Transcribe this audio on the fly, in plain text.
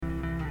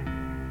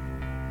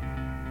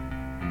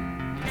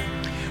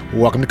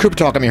Welcome to Cooper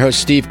Talk. I'm your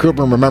host, Steve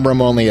Cooper, and remember,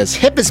 I'm only as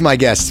hip as my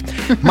guests.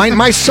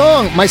 My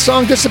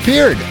song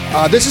disappeared.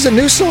 This is a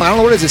new song. I don't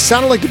know what it is. It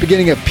sounded like the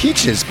beginning of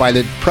Peaches by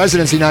the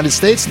President of the United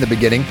States in the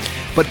beginning,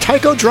 but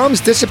Tycho Drums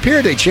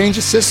disappeared. They changed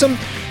the system.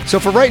 So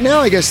for right now,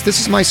 I guess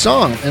this is my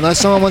song, unless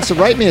someone wants to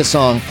write me a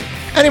song.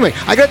 Anyway,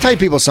 I got to tell you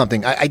people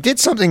something. I did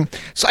something.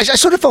 So I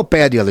sort of felt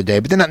bad the other day,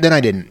 but then I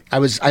didn't. I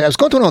was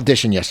going to an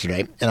audition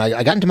yesterday, and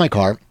I got into my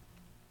car,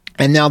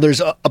 and now there's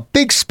a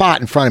big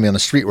spot in front of me on the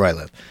street where I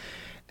live.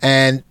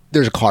 And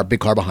there's a big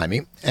car behind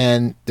me,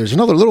 and there's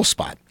another little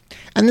spot.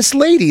 And this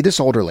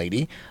older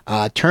lady,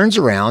 turns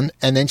around,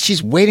 and then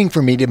she's waiting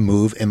for me to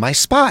move in my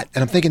spot.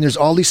 And I'm thinking there's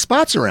all these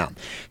spots around.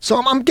 So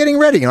I'm getting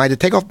ready. I had to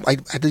take off. I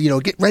had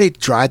to, get ready to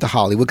drive to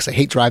Hollywood because I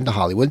hate driving to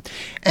Hollywood.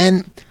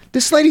 And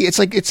this lady, it's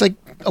like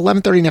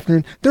 11:30 in the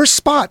afternoon. There's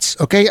spots,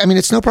 okay? I mean,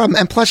 it's no problem.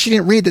 And plus, she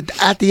didn't read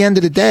that at the end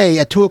of the day,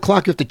 at 2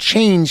 o'clock, you have to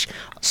change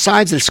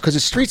sides of this because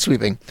it's street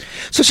sweeping.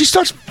 So she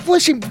starts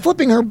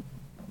flipping her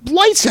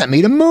lights at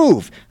me to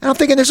move. And I'm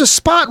thinking there's a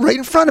spot right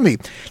in front of me.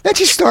 Then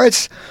she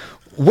starts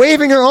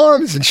waving her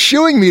arms and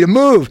shooing me to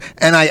move.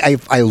 And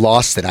I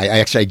lost it.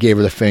 I gave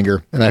her the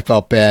finger and I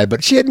felt bad,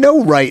 but she had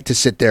no right to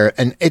sit there,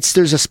 and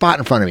there's a spot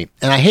in front of me.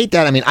 And I hate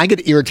that. I mean, I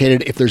get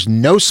irritated if there's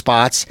no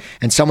spots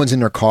and someone's in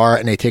their car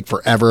and they take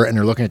forever and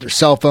they're looking at their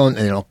cell phone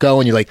and they don't go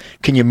and you're like,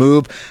 can you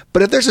move?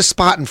 But if there's a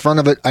spot in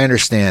front of it, I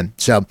understand.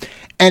 So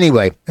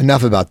anyway,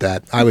 enough about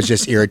that. I was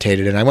just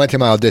irritated, and I went to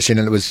my audition,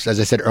 and it was, as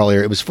I said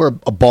earlier, it was for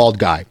a bald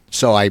guy.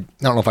 So I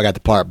don't know if I got the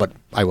part, but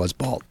I was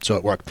bald, so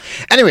it worked.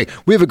 Anyway,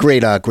 we have a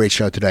great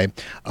show today.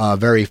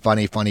 Very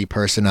funny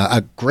person,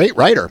 a great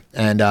writer.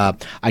 And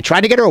I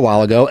tried to get her a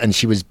while ago, and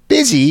she was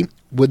busy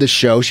with the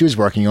show she was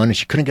working on, and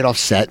she couldn't get off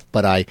set.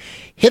 But I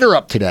hit her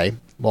up today,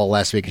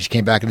 last week, and she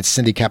came back, and it's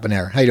Cindy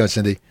Caponera. How you doing,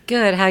 Cindy?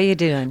 Good. How you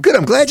doing? Good.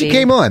 I'm glad you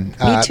came on.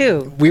 Me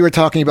too. We were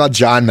talking about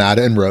John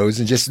Matta and Rose,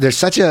 and just there's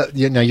such a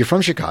you're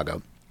from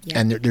Chicago,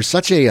 and there's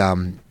such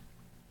a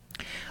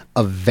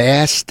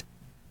vast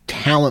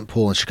talent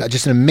pool in Chicago,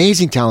 just an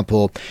amazing talent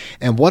pool.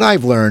 And what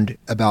I've learned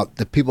about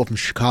the people from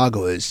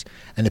Chicago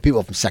and the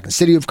people from Second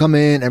City who've come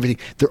in, everything,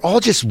 they're all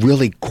just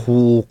really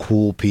cool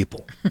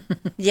people.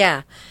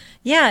 Yeah.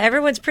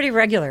 Everyone's pretty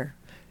regular.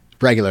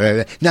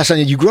 Now,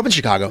 Sonia, you grew up in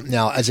Chicago.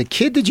 Now, as a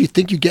kid, did you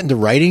think you'd get into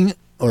writing?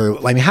 Or,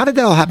 I mean, how did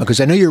that all happen?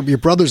 Because I know your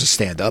brother's a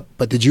stand-up,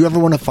 but did you ever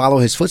want to follow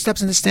his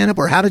footsteps into stand-up?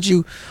 Or how did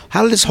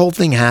this whole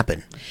thing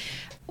happen?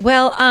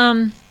 Well,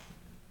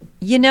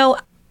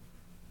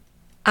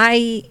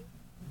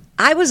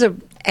 I was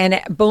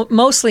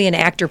mostly an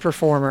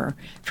actor-performer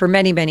for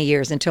many, many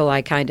years until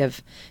I kind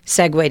of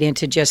segued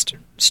into just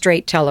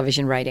straight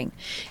television writing.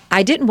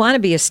 I didn't want to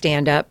be a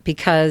stand-up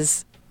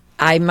because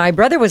my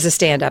brother was a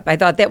stand-up. I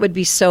thought that would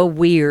be so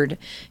weird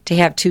to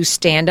have two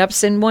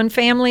stand-ups in one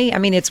family. I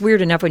mean, it's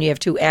weird enough when you have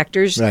two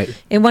actors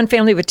in one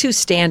family, but two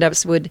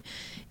stand-ups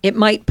it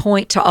might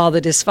point to all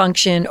the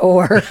dysfunction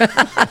or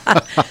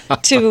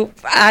to,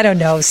 I don't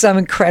know, some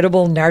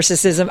incredible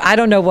narcissism. I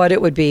don't know what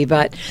it would be.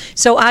 But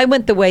so I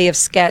went the way of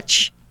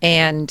sketch,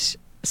 and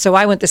so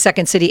I went the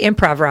Second City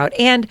improv route,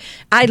 and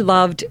I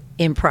loved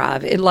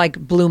improv.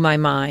 It blew my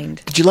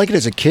mind. Did you like it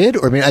as a kid?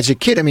 Or as a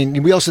kid,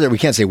 we also we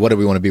can't say what do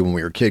we want to be when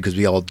we were a kid because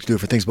we all do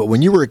different things. But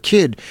when you were a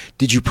kid,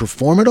 did you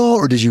perform at all,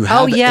 or did you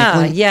have?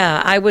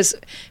 Yeah. I was.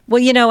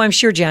 Well, I'm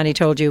sure Johnny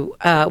told you.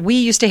 We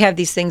used to have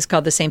these things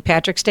called the St.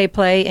 Patrick's Day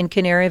play in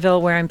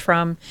Canaryville, where I'm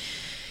from.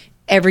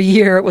 Every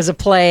year it was a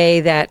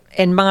play that,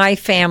 in my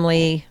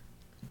family,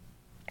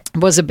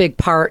 was a big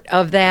part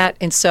of that.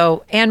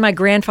 And my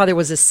grandfather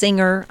was a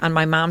singer on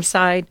my mom's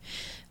side,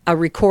 a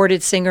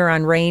recorded singer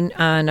on Rain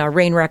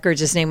Records.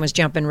 His name was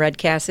Jumpin' Red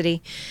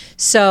Cassidy.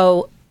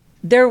 So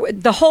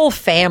the whole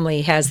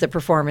family has the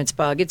performance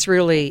bug. It's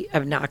really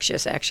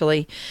obnoxious,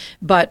 actually,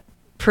 but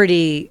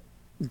pretty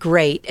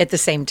great at the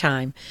same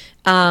time.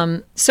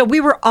 So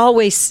we were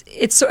always,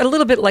 it's a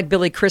little bit like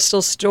Billy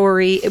Crystal's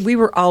story. We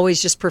were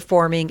always just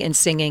performing and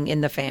singing in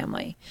the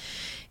family.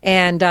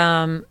 And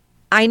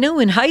I know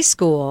in high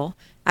school,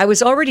 I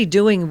was already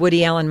doing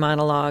Woody Allen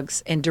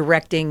monologues and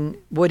directing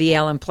Woody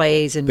Allen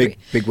plays. And Big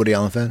Woody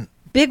Allen fan?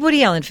 Big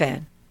Woody Allen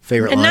fan.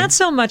 Favorite and line? Not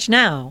so much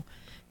now.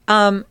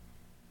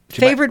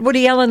 Favorite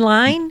Woody Allen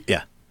line?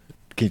 Yeah.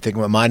 Can you think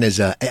of what mine is?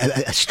 A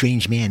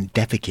strange man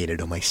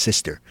defecated on my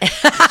sister.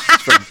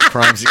 From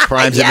Crimes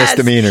and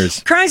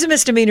Misdemeanors. Crimes and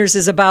Misdemeanors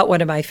is about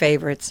one of my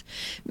favorites.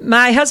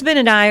 My husband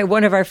and I,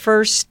 one of our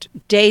first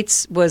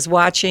dates was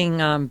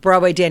watching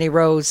Broadway Danny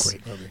Rose,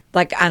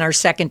 on our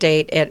second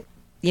date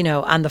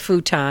on the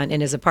futon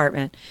in his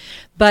apartment.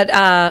 But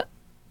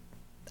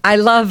I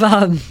love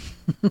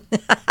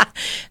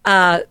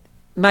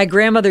my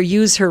grandmother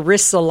used her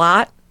wrists a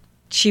lot.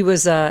 She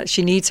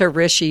needs her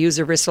wrists. She used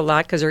her wrists a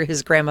lot because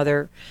his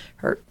grandmother.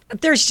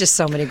 There's just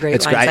so many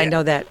great lines. I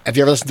know that. Have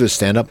you ever listened to a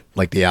stand-up,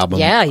 like the album?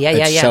 Yeah.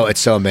 It's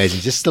so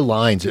amazing. Just the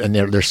lines, and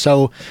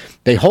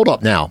they hold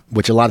up now,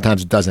 which a lot of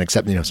times it doesn't,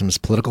 except some of his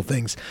political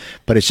things.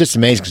 But it's just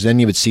amazing because then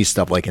you would see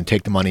stuff like "And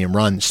Take the Money and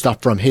Run."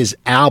 Stuff from his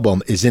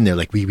album is in there.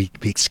 Like we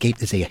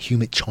escaped as a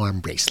human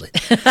charm bracelet,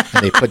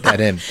 and they put that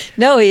in.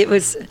 No, it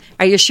was.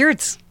 Are you sure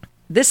it's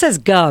this says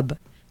Gub.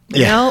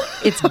 No,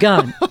 it's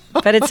gun,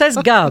 but it says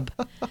Gub.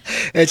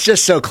 It's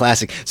just so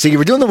classic. So you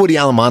were doing the Woody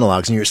Allen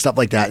monologues and stuff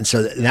like that, and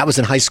so that was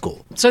in high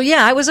school. So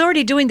yeah, I was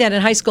already doing that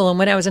in high school, and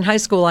when I was in high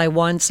school, I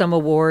won some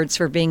awards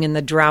for being in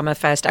the Drama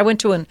Fest. I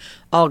went to an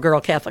all-girl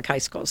Catholic high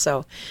school,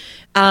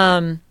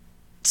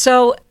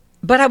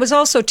 but I was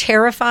also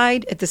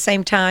terrified at the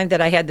same time that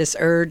I had this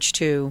urge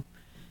to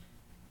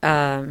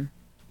kind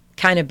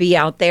of be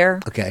out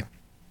there. Okay.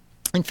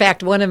 In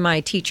fact, one of my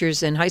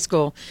teachers in high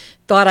school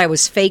thought I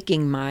was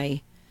faking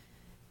my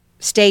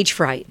stage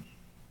fright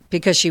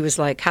because she was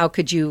like, how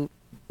could you,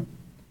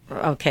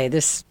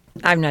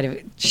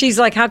 she's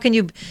like, how can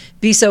you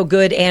be so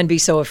good and be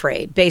so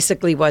afraid,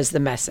 basically was the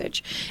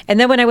message. And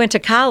then when I went to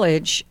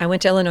college, I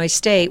went to Illinois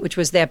State, which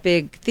was that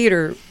big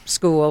theater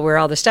school where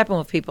all the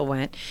Steppenwolf people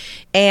went.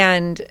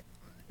 And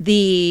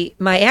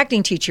my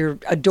acting teacher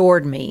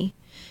adored me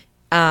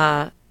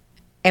and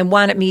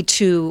wanted me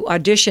to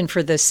audition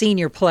for the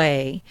senior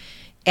play.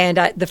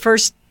 And the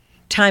first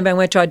time I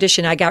went to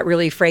audition, I got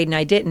really afraid and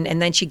I didn't.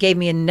 And then she gave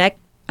me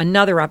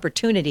another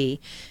opportunity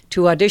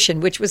to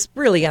audition, which was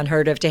really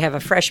unheard of, to have a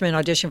freshman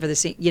audition for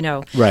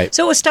the, Right.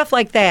 So it was stuff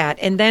like that.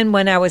 And then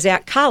when I was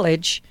at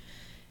college,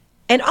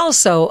 and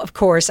also, of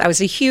course, I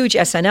was a huge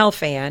SNL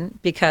fan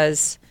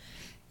because,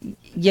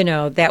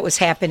 that was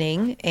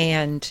happening.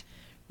 And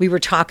we were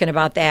talking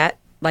about that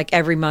like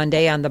every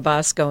Monday on the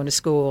bus going to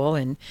school.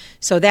 And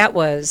so that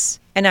was,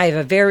 and I have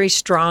a very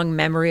strong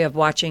memory of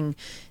watching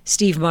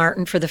Steve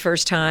Martin for the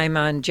first time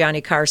on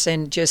Johnny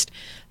Carson, just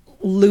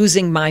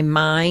losing my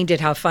mind at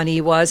how funny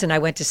he was. And I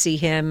went to see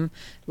him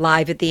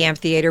live at the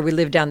amphitheater. We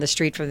lived down the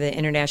street from the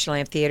International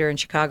Amphitheater in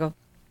Chicago.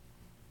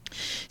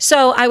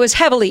 So I was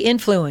heavily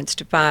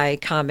influenced by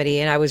comedy,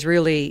 and I was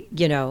really,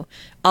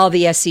 all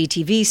the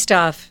SCTV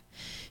stuff.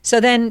 So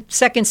then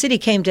Second City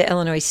came to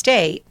Illinois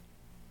State,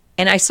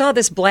 and I saw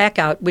this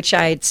Blackout, which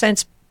I had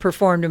since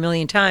performed a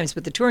million times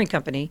with the touring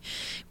company,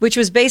 which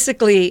was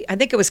basically, I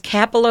think it was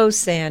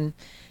Kapelos and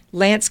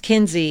Lance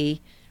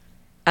Kinsey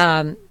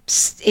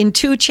in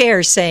two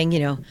chairs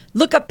saying,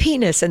 look up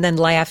penis, and then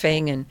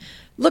laughing, and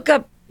look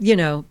up,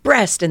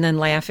 breast, and then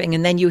laughing.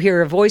 And then you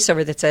hear a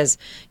voiceover that says,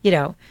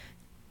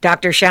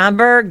 Dr.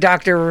 Schomburg,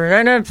 Dr.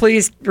 Renna,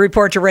 please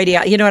report to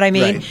radio. You know what I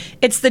mean? Right.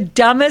 It's the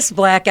dumbest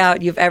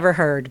Blackout you've ever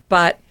heard,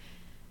 but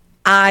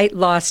I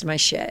lost my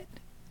shit.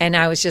 And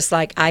I was just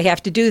like, I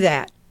have to do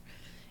that.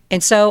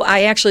 And so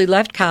I actually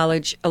left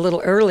college a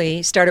little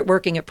early, started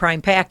working at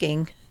Prime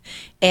Packing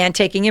and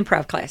taking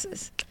improv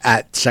classes.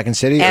 At Second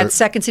City? At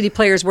Second City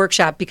Players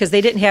Workshop, because they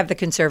didn't have the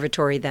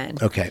conservatory then.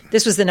 Okay.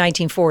 This was the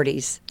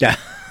 1940s. Yeah.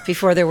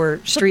 Before there were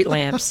street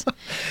lamps.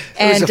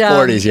 It was the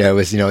 40s, yeah. It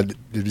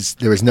was,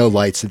 there was no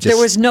lights. There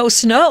was no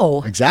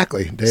snow.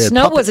 Exactly.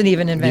 Snow wasn't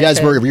even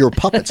invented. You were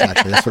puppets,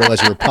 actually. That's what it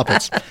was. You were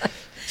puppets.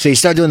 So you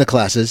started doing the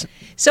classes.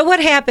 So what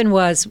happened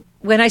was,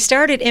 when I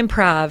started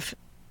improv,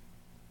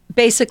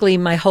 basically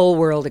my whole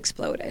world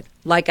exploded.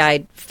 Like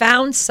I'd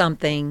found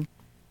something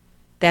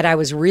that I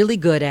was really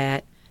good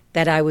at,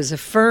 that I was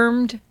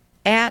affirmed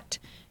at,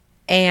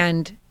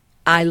 and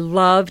I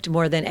loved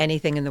more than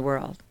anything in the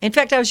world. In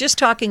fact, I was just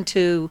talking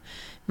to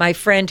my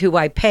friend who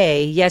I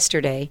pay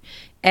yesterday,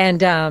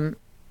 and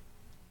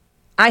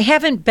I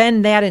haven't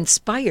been that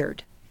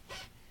inspired.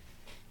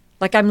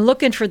 Like I'm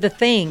looking for the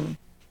thing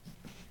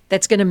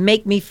that's going to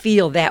make me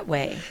feel that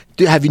way.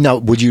 Have you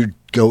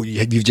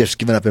just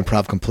given up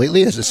improv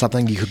completely? Is it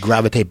something you could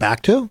gravitate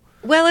back to?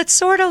 Well, it's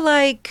sort of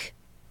like,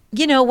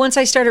 once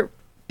I started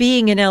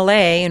being in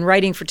LA and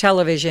writing for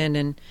television,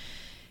 and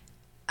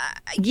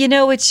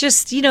it's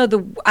just,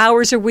 the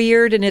hours are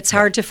weird and it's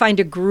hard to find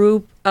a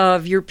group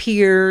of your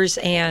peers,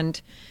 and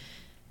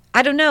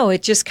I don't know,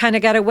 it just kind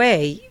of got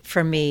away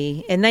from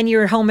me. And then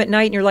you're home at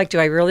night and you're like, do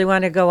I really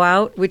want to go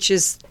out? Which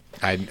is,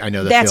 I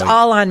know that's feeling.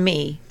 all on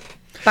me.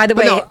 By the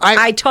way, no,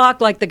 I talk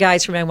like the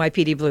guys from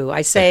NYPD Blue.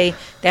 I say,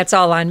 that's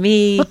all on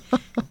me,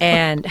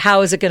 and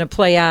how is it going to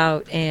play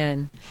out,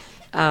 and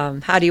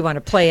how do you want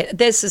to play it?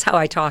 This is how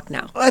I talk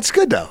now. Well, that's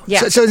good, though.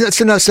 Yeah. So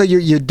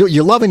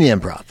you're loving the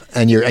improv,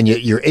 and you're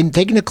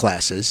taking the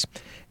classes,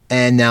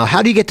 and now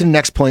how do you get to the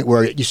next point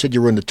where you said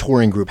you were in the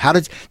touring group?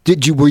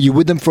 Were you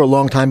with them for a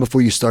long time before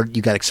you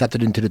got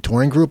accepted into the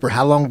touring group, or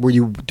how long were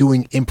you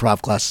doing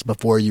improv classes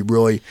before you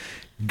really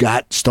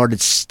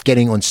started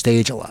getting on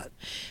stage a lot?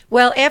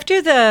 Well,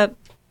 after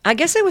I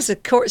guess it was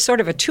sort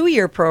of a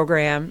 2-year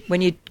program when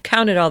you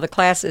counted all the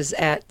classes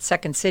at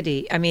Second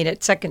City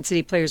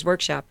Players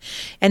Workshop.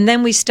 And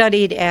then we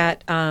studied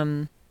at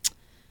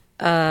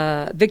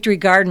Victory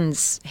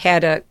Gardens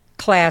had a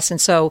class. And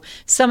so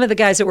some of the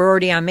guys that were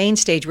already on main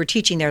stage were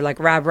teaching there, like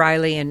Rob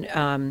Riley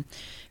and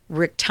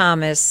Rick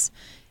Thomas.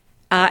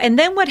 And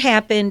then what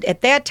happened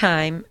at that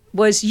time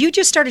was you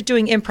just started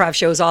doing improv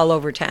shows all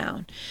over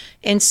town.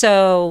 And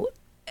so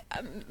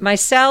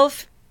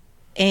myself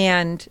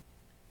and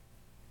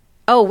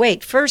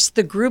first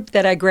the group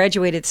that I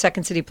graduated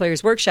Second City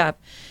Players Workshop,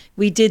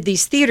 we did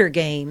these theater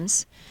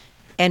games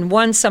and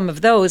won some of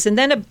those. And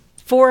then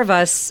 4 of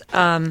us,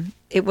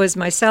 it was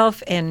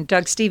myself and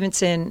Doug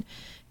Stevenson,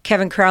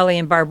 Kevin Crowley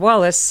and Barb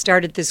Wallace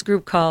started this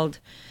group called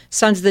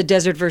Sons of the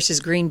Desert versus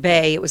Green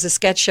Bay. It was a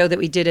sketch show that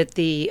we did at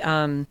the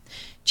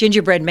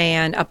Gingerbread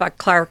Man up at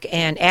Clark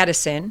and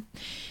Addison.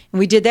 And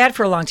we did that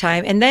for a long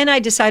time. And then I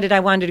decided I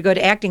wanted to go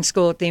to acting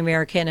school at the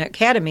American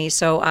Academy,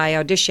 so I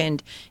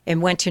auditioned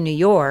and went to New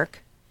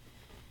York.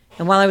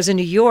 And while I was in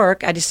New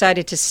York, I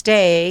decided to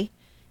stay,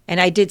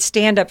 and I did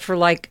stand-up for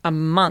like a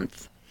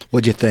month.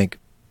 What'd you think?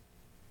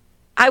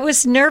 I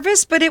was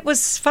nervous, but it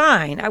was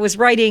fine. I was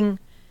writing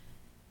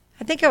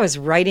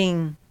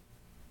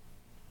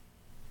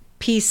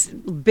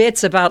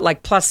bits about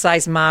like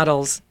plus-size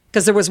models,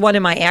 because there was one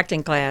in my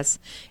acting class.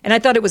 And I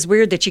thought it was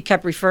weird that she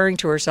kept referring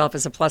to herself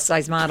as a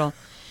plus-size model.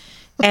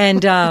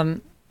 And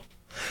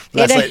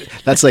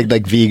that's like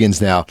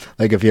vegans now.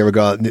 Like if you ever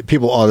go out,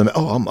 people all them,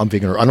 I'm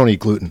vegan, or I don't eat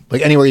gluten.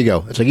 Like anywhere you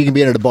go, it's like you can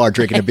be in at a bar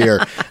drinking a beer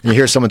and you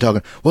hear someone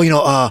talking,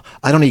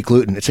 I don't eat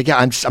gluten. It's like, yeah,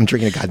 I'm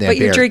drinking a goddamn beer. But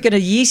you're drinking a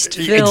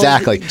yeast-filled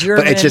exactly.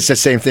 German. But it's just the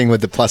same thing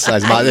with the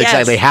plus-size model. Yes.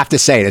 Exactly. They have to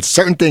say it. It's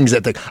certain things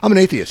that I'm an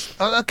atheist.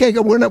 Okay,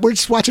 we're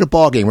just watching a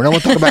ball game. We don't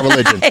want to talk about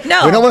religion.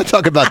 No. We don't want to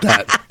talk about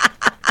that.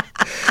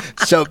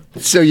 So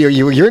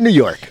you're in New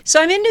York.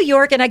 So I'm in New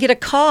York, and I get a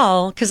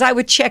call, because I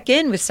would check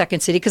in with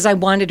Second City because I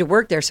wanted to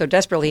work there so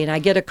desperately. And I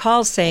get a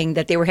call saying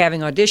that they were having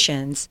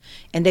auditions,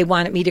 and they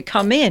wanted me to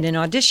come in and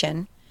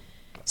audition.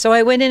 So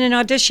I went in and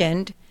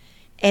auditioned.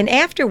 And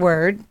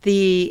afterward,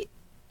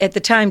 at the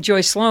time,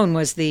 Joy Sloan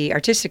was the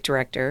artistic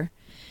director,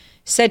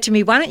 said to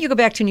me, why don't you go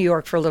back to New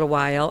York for a little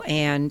while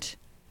and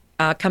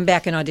come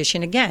back and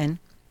audition again?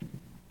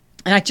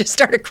 And I just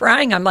started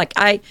crying. I'm like,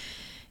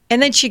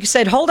 And then she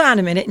said, hold on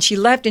a minute. And she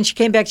left and she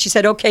came back. She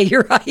said, okay,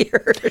 you're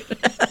hired.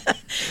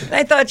 And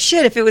I thought,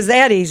 shit, if it was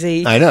that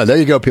easy. I know. There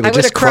you go, people. I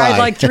would have cried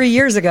like 3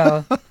 years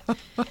ago.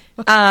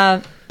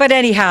 But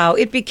anyhow,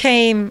 it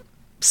became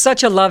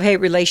such a love-hate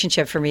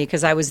relationship for me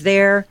because I was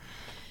there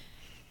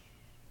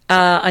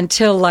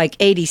until like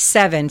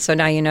 87. So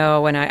now you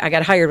know, when I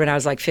got hired when I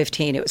was like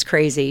 15. It was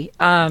crazy.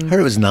 I heard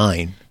it was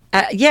 9.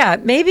 Yeah,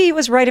 maybe it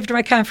was right after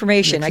my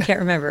confirmation. I can't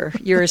remember.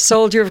 You're a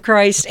soldier of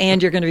Christ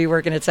and you're going to be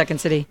working at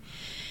Second City.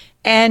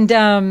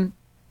 And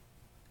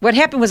what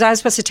happened was I was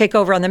supposed to take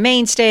over on the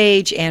main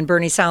stage, and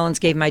Bernie Solins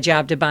gave my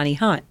job to Bonnie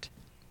Hunt.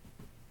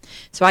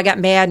 So I got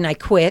mad and I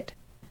quit.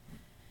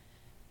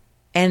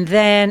 And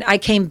then I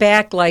came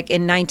back like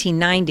in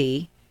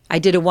 1990. I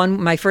did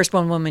my first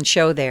one-woman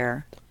show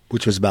there.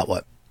 Which was about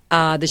what?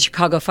 The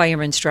Chicago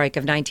fireman strike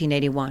of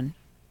 1981,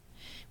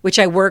 which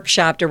I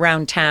workshopped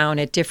around town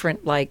at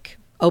different like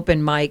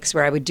open mics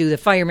where I would do the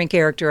fireman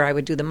character, I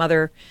would do the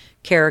mother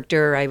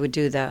character,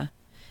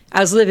 I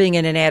was living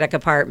in an attic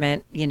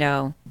apartment, you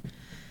know.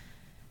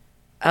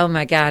 Oh,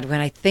 my God, when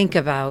I think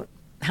about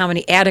how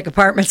many attic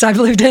apartments I've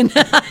lived in.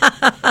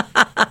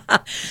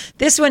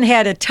 This one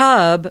had a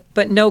tub,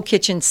 but no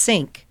kitchen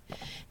sink.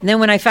 And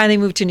then when I finally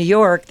moved to New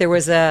York, there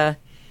was a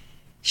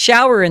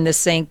shower in the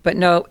sink,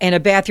 and a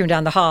bathroom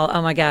down the hall.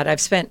 Oh, my God,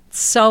 I've spent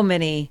so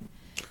many.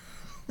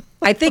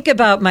 I think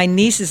about my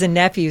nieces and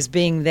nephews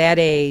being that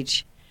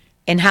age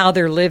and how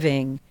they're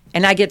living,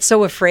 and I get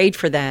so afraid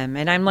for them.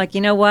 And I'm like,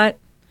 you know what?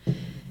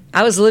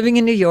 I was living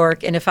in New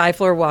York in a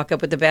 5-floor walk-up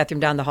with the bathroom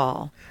down the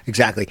hall.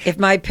 Exactly. If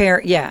my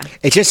parent, yeah.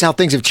 It's just how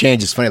things have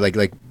changed. It's funny,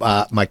 like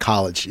my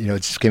college,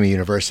 it's Kimmel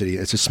University.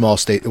 It's a small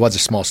state. It was a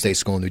small state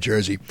school in New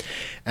Jersey.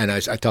 And I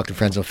talked to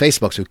friends on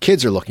Facebook, so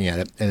kids are looking at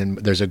it. And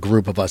there's a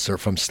group of us that are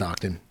from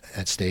Stockton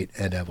at State,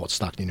 and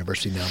Stockton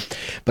University now.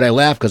 But I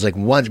laugh because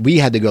once we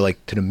had to go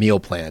to the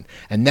meal plan.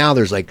 And now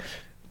there's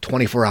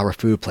 24-hour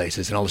food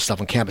places and all this stuff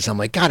on campus. I'm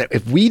like, God,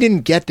 if we didn't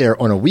get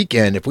there on a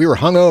weekend, if we were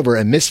hungover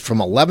and missed from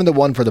 11 to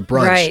 1 for the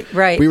brunch,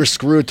 right. we were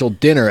screwed till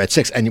dinner at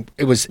 6. And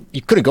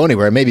you couldn't go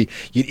anywhere. Maybe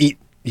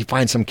you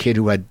find some kid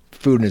who had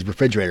food in his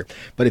refrigerator.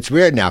 But it's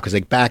weird now because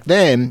back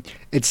then,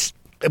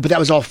 but that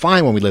was all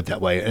fine when we lived that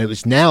way. And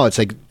it's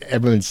like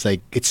everyone's like,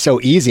 it's so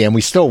easy. And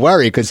we still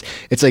worry because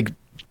it's like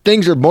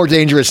things are more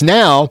dangerous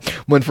now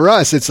when for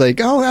us, it's like,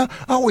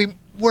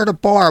 we're at a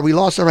bar. We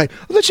lost our right.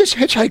 Let's just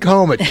hitchhike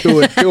home at 2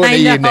 in the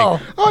evening.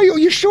 Oh,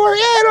 you sure?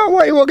 Yeah, don't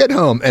worry. We'll get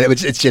home. And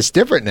it's just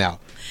different now.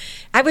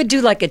 I would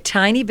do a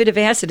tiny bit of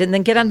acid and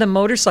then get on the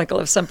motorcycle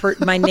of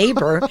my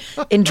neighbor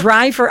and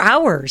drive for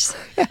hours.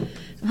 Yeah.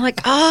 I'm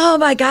like, oh,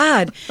 my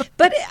God.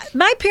 But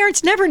my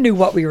parents never knew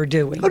what we were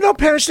doing. Oh, no,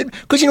 parents didn't.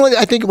 Because you know what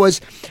I think it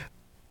was?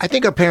 I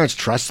think our parents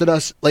trusted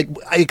us.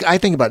 I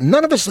think about it,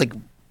 none of us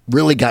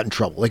really got in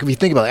trouble. If you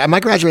think about it,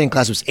 my graduating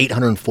class was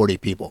 840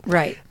 people.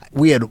 Right.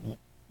 We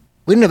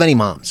didn't have any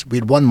moms. We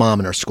had one mom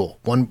in our school,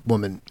 one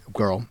woman,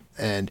 girl,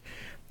 and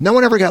no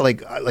one ever got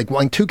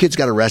when 2 kids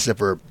got arrested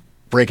for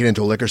breaking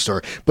into a liquor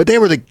store, but they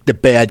were the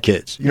bad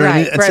kids. You know what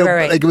I mean? And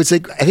right. It was I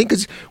think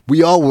because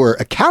we all were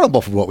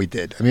accountable for what we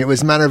did. I mean, it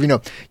was a matter of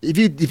if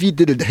you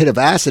did a hit of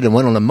acid and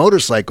went on a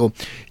motorcycle,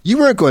 you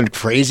weren't going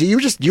crazy. You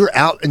were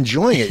out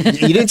enjoying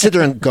it. You didn't sit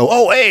there and go,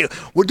 oh, hey,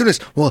 we're doing this.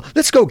 Well,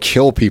 let's go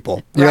kill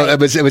people. You know, it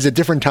was a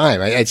different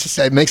time.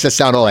 It makes us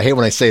sound old. I hate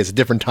when I say it's a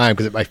different time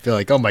because I feel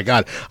like, oh my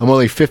God, I'm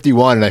only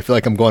 51 and I feel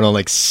like I'm going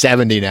on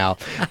 70 now.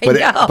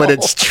 But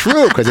it's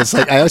true because it's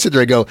I sit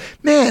there and go,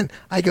 man,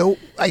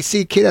 I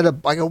see a kid at a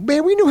I go,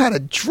 man, we knew how to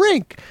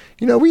drink.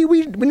 You know, we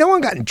no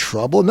one got in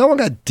trouble. No one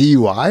got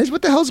DUIs.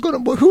 What the hell's going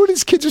on? Who are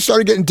these kids who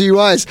started getting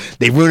DUIs?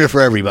 They ruined it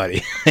for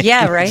everybody.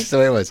 Yeah, right.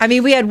 So it was. I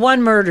mean, we had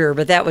one murder,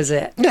 but that was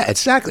it. Yeah,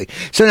 exactly.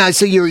 So now,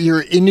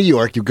 you're in New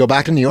York. You go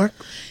back to New York?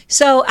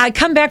 So I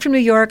come back from New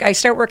York. I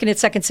start working at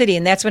Second City,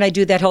 and that's when I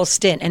do that whole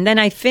stint. And then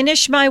I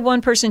finish my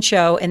one-person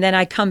show, and then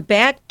I come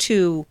back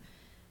to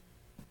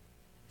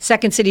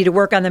Second City to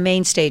work on the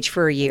main stage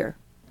for a year.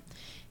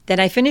 Then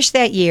I finish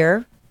that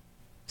year.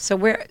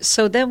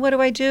 So then what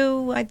do I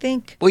do? I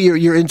think. Well,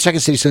 you're in Second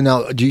City, so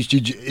now is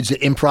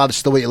it improv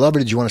still what you love, or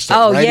did you want to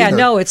start writing? Oh, yeah,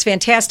 no, it's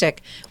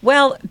fantastic.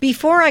 Well,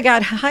 before I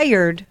got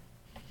hired,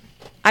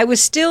 I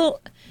was still,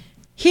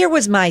 here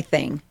was my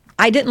thing.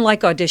 I didn't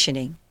like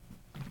auditioning.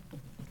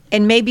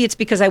 And maybe it's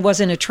because I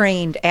wasn't a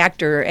trained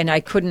actor and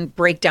I couldn't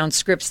break down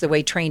scripts the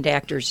way trained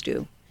actors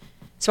do.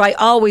 So I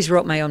always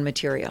wrote my own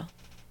material.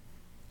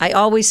 I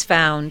always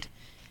found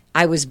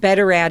I was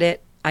better at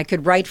it. I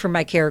could write for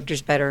my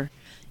characters better.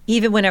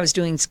 Even when I was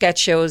doing sketch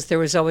shows, there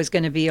was always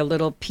going to be a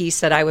little piece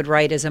that I would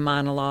write as a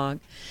monologue.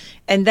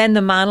 And then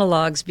the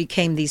monologues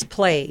became these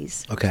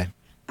plays. Okay.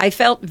 I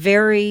felt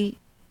very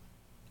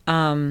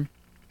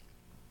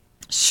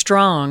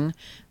strong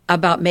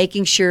about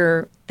making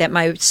sure that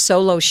my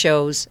solo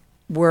shows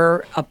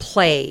were a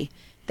play,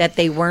 that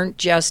they weren't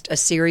just a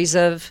series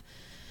of,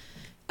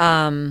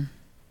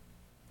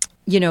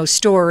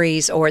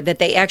 stories, or that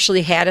they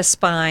actually had a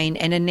spine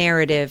and a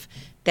narrative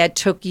that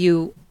took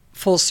you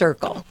full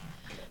circle.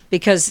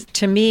 Because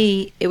to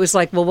me, it was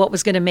like, well, what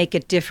was going to make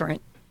it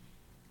different?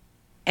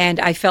 And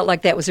I felt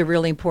like that was a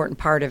really important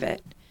part of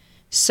it.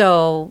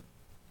 So,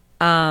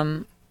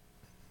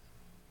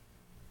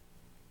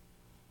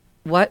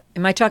 what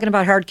am I talking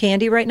about? Hard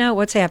candy right now?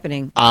 What's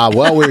happening?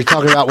 Well, we were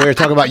talking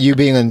about you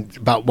being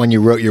about when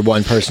you wrote your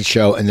one person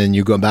show, and then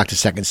you going back to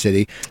Second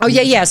City. Oh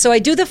yeah. So I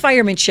do the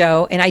Fireman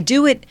show, and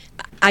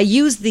I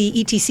use the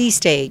ETC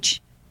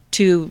stage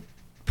to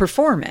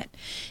perform it.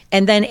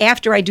 And then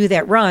after I do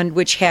that run,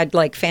 which had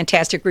like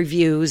fantastic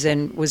reviews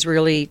and was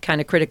really kind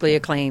of critically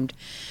acclaimed,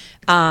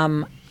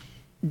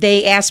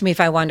 they asked me if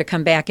I wanted to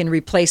come back and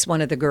replace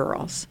one of the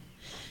girls.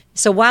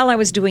 So while I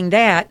was doing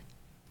that,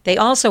 they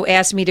also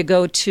asked me to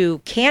go to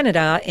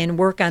Canada and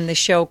work on the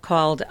show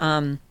called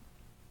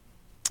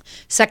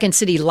Second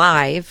City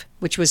Live,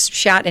 which was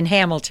shot in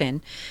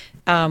Hamilton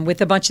with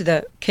a bunch of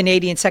the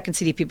Canadian Second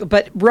City people.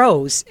 But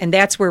Rose, and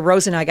that's where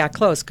Rose and I got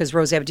close, because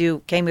Rose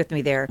Abdou came with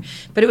me there.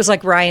 But it was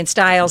like Ryan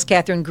Stiles,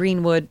 Catherine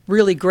Greenwood,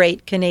 really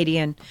great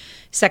Canadian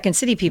Second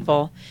City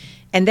people.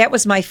 And that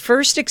was my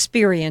first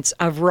experience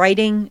of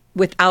writing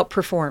without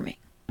performing.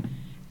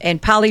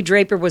 And Polly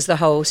Draper was the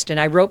host, and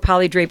I wrote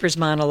Polly Draper's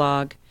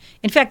monologue.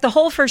 In fact, the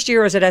whole first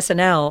year I was at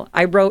SNL,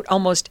 I wrote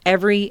almost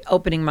every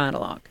opening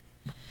monologue.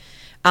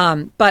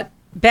 But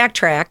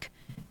backtrack.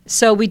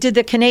 So we did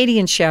the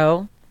Canadian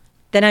show.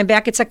 Then I'm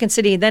back at Second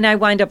City. Then I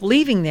wind up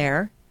leaving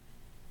there.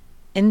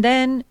 And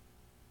then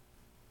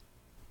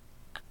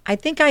I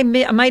think I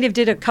might have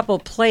did a couple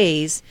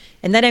plays.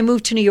 And then I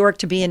moved to New York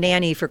to be a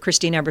nanny for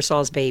Christine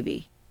Ebersol's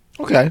baby.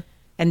 Okay.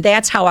 And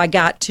that's how I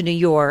got to New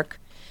York.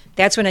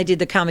 That's when I did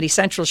the Comedy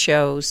Central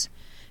shows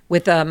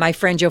with my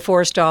friend Joe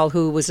Forrestal,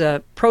 who was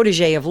a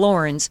protege of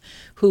Lauren's,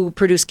 who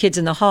produced Kids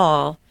in the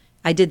Hall.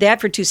 I did that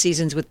for 2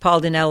 seasons with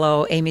Paul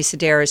Dinello, Amy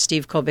Sedaris,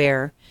 Steve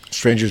Colbert.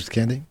 Strangers with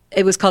Candy?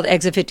 It was called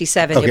Exit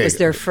 57. Okay. It was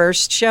their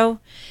first show.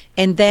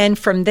 And then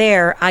from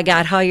there, I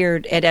got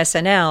hired at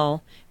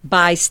SNL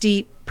by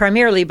Steve,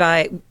 primarily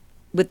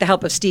with the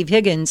help of Steve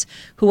Higgins,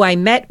 who I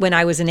met when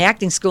I was in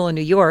acting school in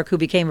New York, who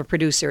became a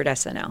producer at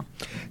SNL.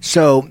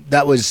 So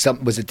that was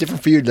it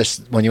different for you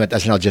just when you went to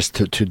SNL just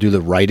to do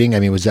the writing? I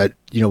mean, was that,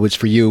 was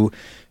for you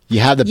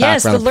had the background?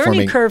 Yes, the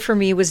learning curve for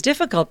me was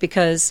difficult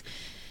because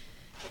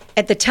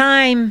at the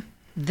time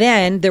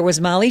then there was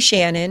Molly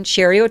Shannon,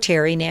 Sherry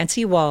O'Terry,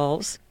 Nancy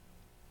Walls.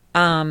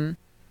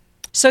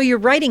 So you're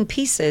writing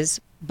pieces,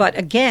 but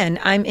again,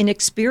 I'm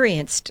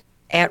inexperienced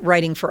at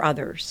writing for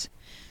others.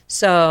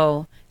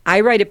 So I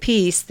write a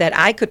piece that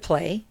I could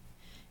play,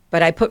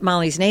 but I put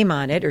Molly's name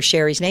on it or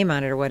Sherry's name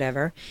on it or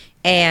whatever,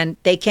 and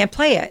they can't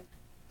play it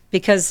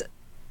because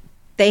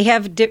they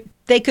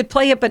could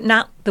play it, but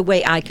not the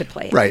way I could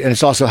play it. Right, and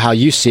it's also how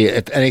you see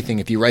it. If anything,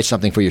 if you write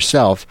something for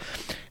yourself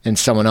and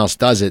someone else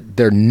does it,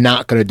 they're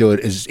not going to do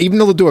it even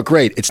though they'll do it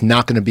great, it's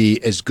not going to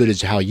be as good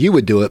as how you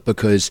would do it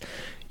because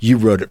you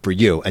wrote it for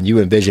you and you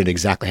envisioned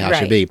exactly how it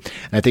should be.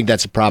 And I think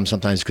that's a problem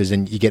sometimes because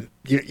then you get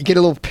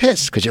a little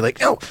pissed because you're like,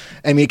 no.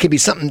 I mean, it could be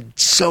something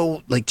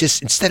so like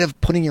just instead of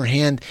putting your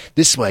hand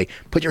this way,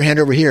 put your hand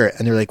over here.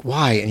 And they're like,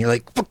 why? And you're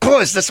like, of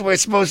course, that's the way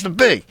it's supposed to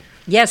be.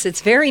 Yes,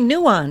 it's very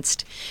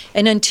nuanced.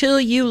 And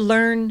until you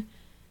learn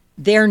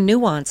their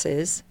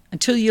nuances,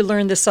 until you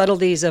learn the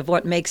subtleties of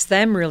what makes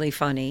them really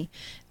funny,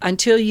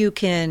 until you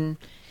can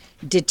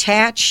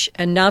detach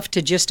enough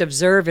to just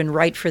observe and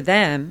write for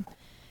them,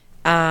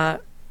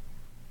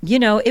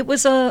 it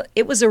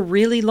was a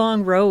really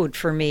long road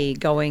for me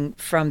going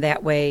from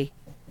that way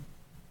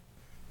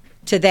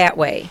to that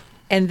way.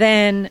 And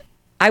then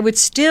I would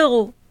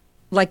still,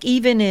 like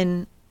even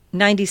in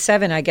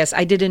 '97, I guess,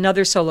 I did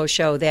another solo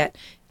show that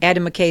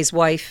Adam McKay's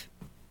wife,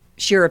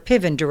 Shira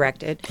Piven,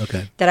 directed.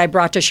 Okay. That I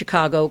brought to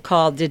Chicago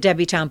called The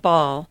Debutante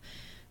Ball,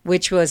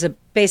 which was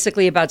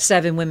basically about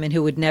 7 women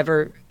who would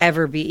never,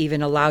 ever be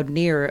even allowed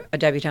near a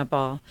debutante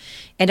ball.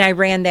 And I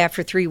ran that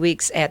for 3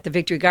 weeks at the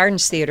Victory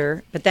Gardens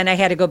Theater, but then I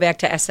had to go back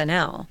to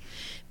SNL.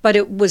 But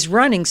it was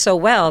running so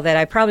well that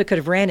I probably could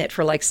have ran it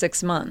for like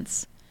 6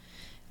 months.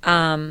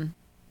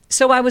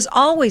 So I was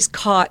always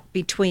caught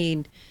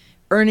between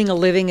earning a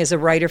living as a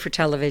writer for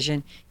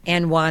television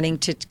and wanting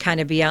to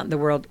kind of be out in the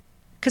world.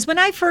 Because when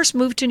I first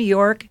moved to New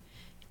York,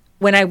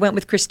 when I went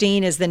with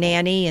Christine as the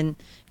nanny, and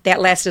that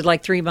lasted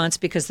like 3 months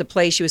because the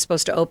play she was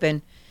supposed to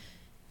open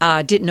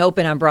didn't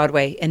open on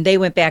Broadway, and they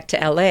went back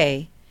to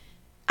L.A.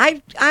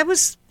 I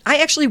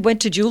actually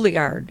went to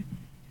Juilliard.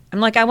 I'm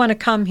like, I want to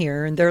come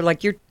here, and they're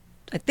like,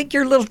 I think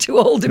you're a little too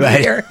old to be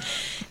here.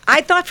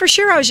 I thought for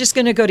sure I was just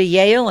going to go to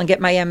Yale and get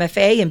my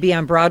MFA and be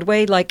on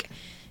Broadway. Like,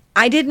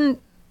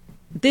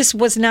 this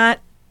was not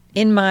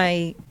in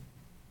my,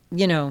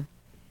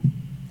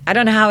 I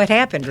don't know how it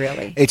happened,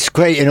 really. It's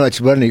great.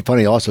 It's really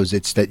funny also is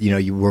it's that,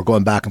 you were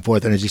going back and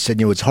forth. And as you said,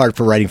 it's hard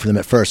for writing for them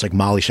at first, like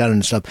Molly Shannon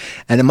and stuff.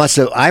 And it must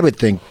have, I would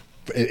think,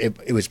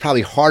 it was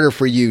probably harder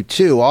for you,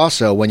 too,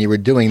 also, when you were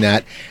doing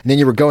that. And then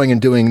you were going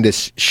and doing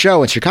this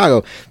show in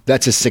Chicago.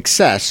 That's a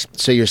success.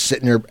 So you're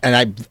sitting there,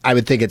 and I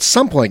would think at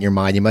some point in your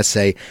mind, you must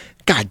say,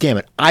 God damn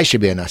it, I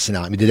should be on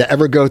SNL. I mean, did that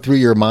ever go through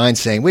your mind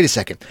saying, wait a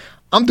second,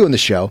 I'm doing the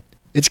show.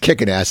 It's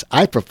kicking ass.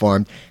 I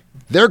performed.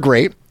 They're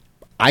great.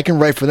 I can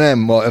write for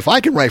them. Well, if I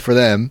can write for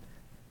them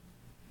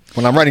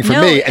when I'm writing for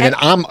me, and then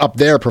I'm up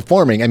there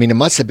performing, I mean, it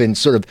must have been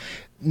sort of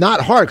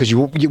not hard because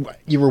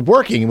you were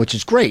working, which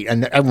is great,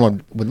 and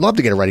everyone would love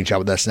to get a writing job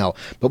with SNL.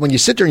 But when you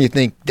sit there and you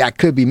think that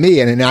could be me,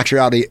 and in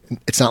actuality,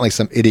 it's not like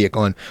some idiot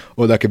going,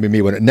 "Oh, that could be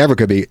me," when it never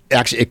could be.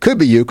 Actually, it could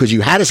be you because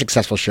you had a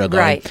successful show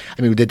going. Right.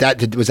 I mean,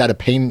 was that a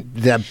pain?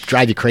 Did that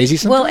drive you crazy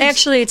sometimes? Well,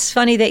 actually, it's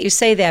funny that you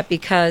say that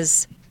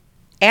because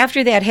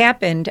after that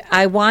happened,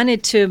 I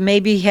wanted to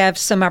maybe have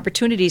some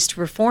opportunities to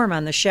perform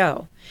on the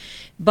show.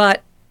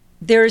 But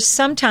there's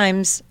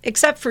sometimes,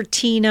 except for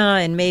Tina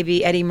and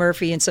maybe Eddie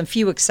Murphy and some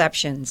few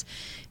exceptions,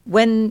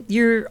 when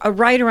you're a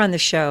writer on the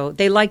show,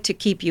 they like to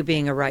keep you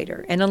being a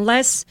writer. And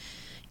unless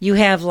you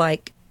have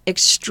like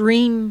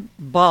extreme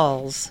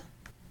balls,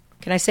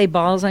 can I say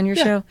balls on your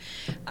show?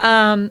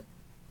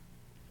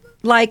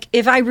 Like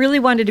if I really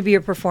wanted to be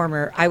a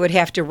performer, I would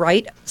have to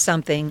write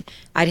something.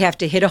 I'd have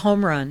to hit a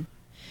home run.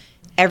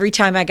 Every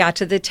time I got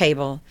to the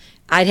table,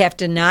 I'd have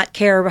to not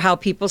care how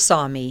people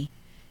saw me.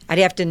 I'd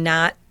have to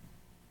not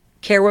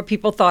care what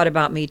people thought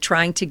about me,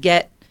 trying to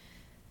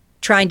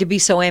be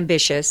so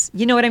ambitious.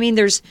 You know what I mean?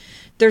 There's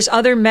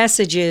other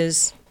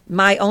messages,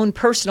 my own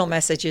personal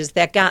messages,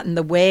 that got in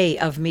the way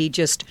of me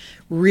just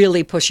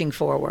really pushing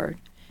forward.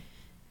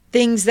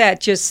 Things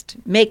that just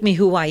make me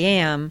who I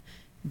am,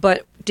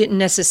 but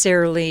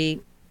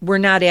were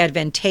not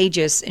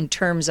advantageous in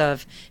terms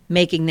of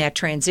making that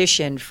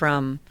transition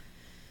from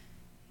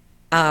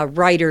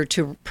writer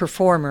to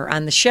performer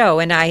on the show.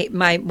 And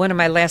one of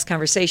my last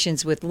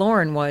conversations with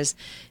Lauren was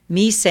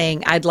me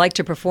saying I'd like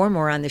to perform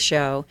more on the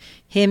show,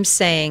 him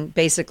saying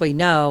basically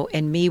no,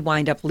 and me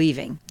wind up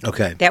leaving.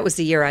 Okay. That was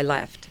the year I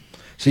left.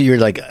 So you're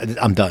like,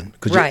 I'm done.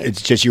 Because right.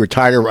 It's just you were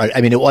tired.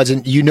 I mean, it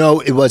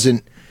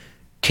wasn't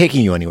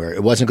taking you anywhere.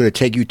 It wasn't going to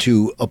take you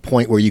to a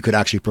point where you could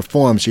actually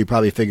perform. So you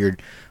probably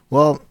figured,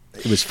 well,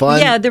 it was fun.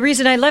 Yeah, the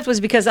reason I left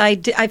was because I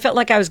felt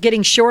like I was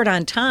getting short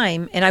on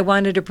time and I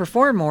wanted to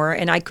perform more,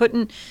 and I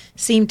couldn't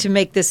seem to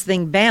make this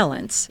thing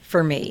balance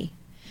for me.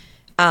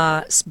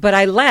 But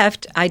I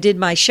left. I did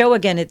my show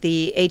again at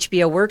the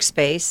HBO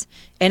Workspace,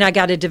 and I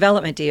got a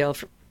development deal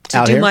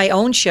to do my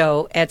own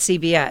show at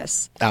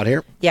CBS. Out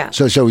here? Yeah.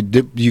 So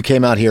you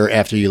came out here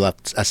after you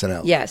left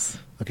SNL? Yes.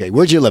 Okay,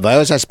 where'd you live? I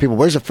always ask people,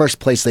 where's the first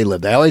place they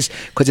lived?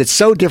 Because it's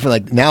so different.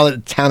 Like now the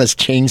town has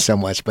changed so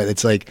much, but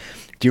it's like,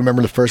 do you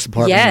remember the first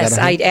apartment? Yes,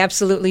 I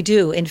absolutely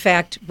do. In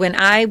fact, when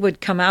I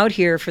would come out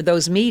here for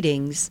those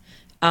meetings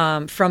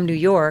from New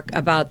York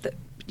about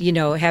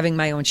having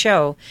my own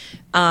show,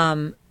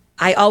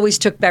 I always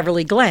took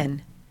Beverly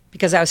Glen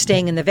because I was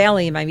staying in the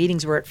Valley and my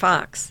meetings were at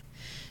Fox,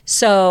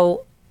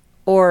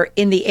 or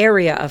in the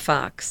area of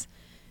Fox.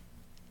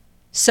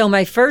 So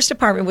my first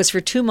apartment was for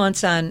 2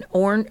 months on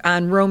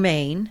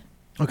Romaine.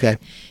 Okay.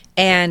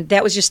 And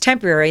that was just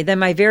temporary. Then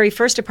my very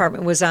first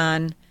apartment was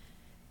on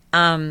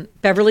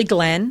Beverly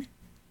Glen.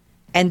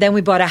 And then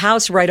we bought a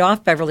house right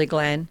off Beverly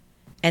Glen.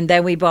 And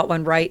then we bought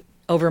one right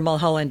over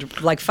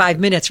Mulholland, like 5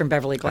 minutes from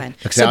Beverly Glen.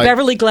 So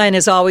Beverly Glen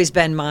has always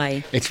been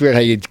my It's weird how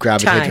you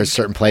gravitate to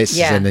certain places,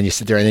 yeah. And then you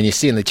sit there and then you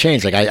see them, they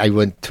change. Like I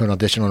went to an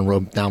audition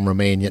on down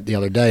Romaine the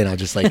other day, and I was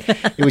just like,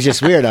 it was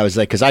just weird. I was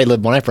like, because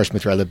when I first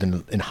moved here, I lived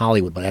in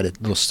Hollywood, but I had a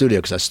little studio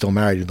because I was still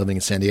married and living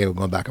in San Diego,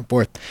 going back and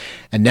forth.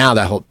 And now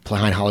that whole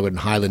behind Hollywood and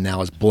Highland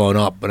now is blown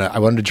up. But I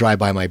wanted to drive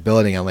by my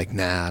building. I'm like,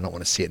 nah, I don't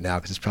want to see it now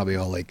because it's probably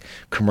all like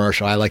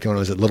commercial. I liked it when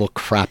it was a little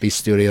crappy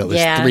studio that was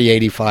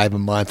 $385 a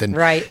month, and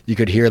right. You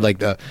could hear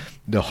like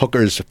the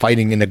hookers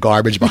fighting in the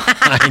garbage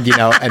behind,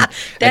 and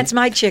That's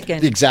my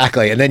chicken.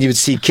 Exactly. And then you would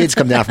see kids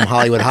come down from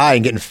Hollywood High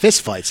and getting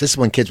fist fights. This is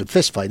when kids would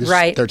fist fight. This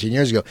Right. was 13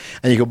 years ago.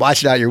 And you could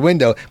watch it out your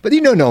window, but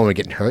no one was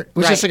getting hurt. It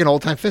was just Right. like an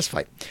old time fist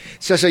fight.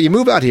 So you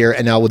move out here,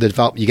 and now with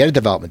you get a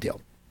development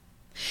deal.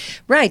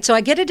 Right. So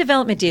I get a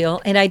development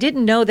deal, and I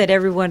didn't know that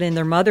everyone and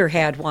their mother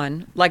had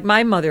one. Like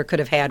my mother could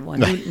have had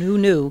one. Who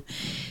knew?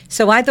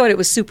 So I thought it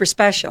was super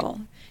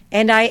special.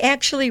 And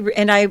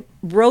I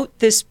wrote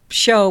this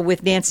show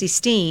with Nancy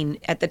Steen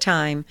at the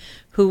time,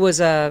 who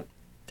was I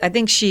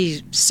think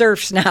she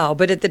surfs now,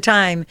 but at the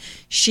time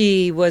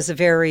she was a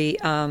very,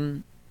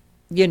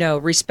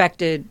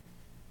 respected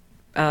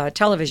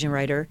television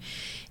writer.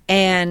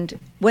 And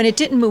when it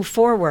didn't move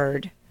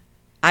forward,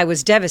 I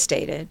was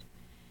devastated.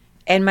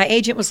 And my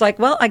agent was like,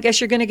 well, I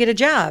guess you're going to get a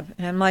job.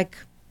 And I'm like,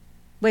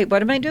 wait,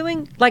 what am I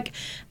doing? Like,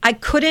 I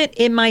couldn't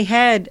in my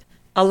head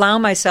allow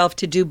myself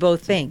to do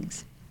both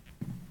things.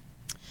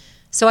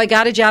 So I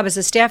got a job as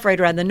a staff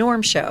writer on the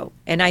Norm Show.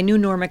 And I knew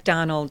Norm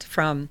Macdonald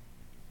from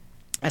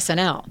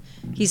SNL.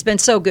 He's been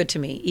so good to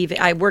me.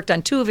 I worked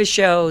on 2 of his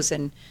shows,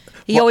 and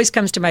he always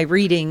comes to my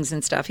readings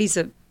and stuff.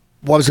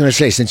 Well, I was going to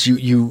say, since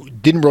you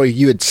didn't really,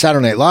 you had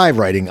Saturday Night Live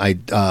writing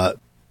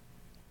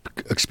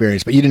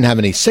experience, but you didn't have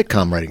any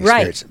sitcom writing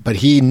experience. Right. But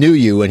he knew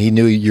you, and he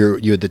knew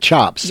you had the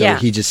chops. So Yeah.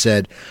 he just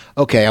said,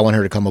 okay, I want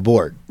her to come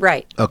aboard.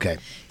 Right. Okay.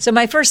 So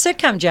my first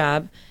sitcom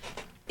job,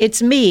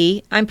 it's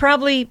me. I'm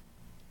probably,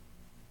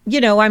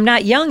 I'm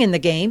not young in the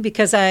game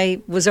because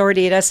I was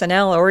already at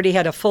SNL, already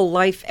had a full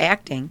life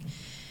acting.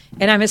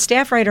 And I'm a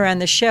staff writer on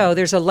the show.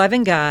 There's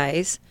 11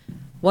 guys,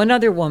 1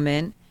 other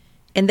woman,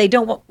 and they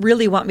don't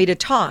really want me to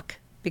talk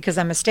because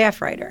I'm a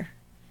staff writer.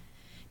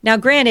 Now,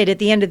 granted, at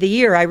the end of the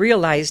year, I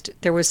realized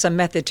there was some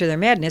method to their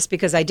madness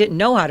because I didn't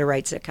know how to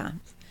write sitcoms.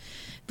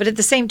 But at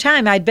the same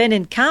time, I'd been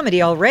in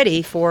comedy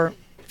already for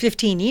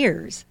 15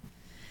 years.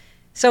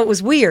 So it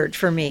was weird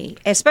for me,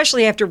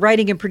 especially after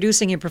writing and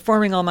producing and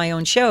performing all my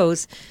own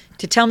shows,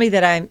 to tell me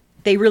that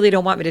they really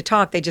don't want me to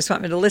talk. They just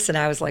want me to listen.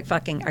 I was like,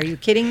 fucking, are you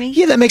kidding me?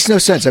 Yeah, that makes no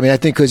sense. I mean, I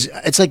think because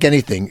it's like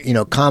anything,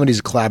 comedy is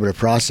a collaborative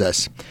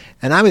process.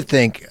 And I would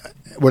think,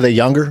 were they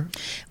younger?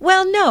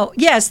 Well, no.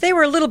 Yes, they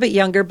were a little bit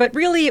younger, but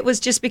really it was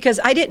just because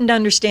I didn't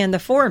understand the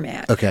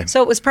format. Okay.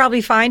 So it was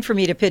probably fine for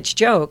me to pitch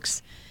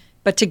jokes,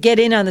 but to get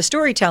in on the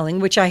storytelling,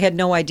 which I had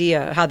no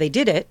idea how they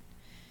did it,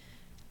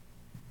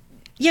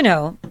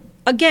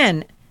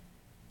 again,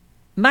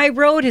 my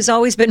road has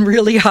always been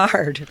really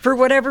hard for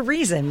whatever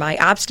reason. My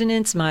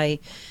obstinance,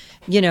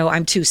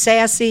 I'm too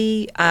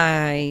sassy.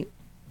 I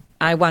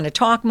want to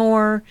talk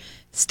more.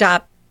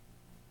 Stop.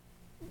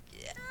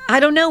 I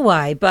don't know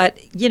why, but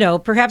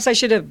perhaps I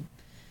should have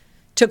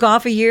took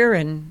off a year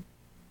and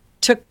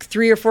took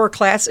 3 or 4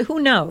 classes. Who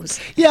knows?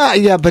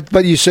 Yeah, but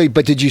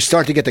did you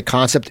start to get the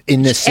concept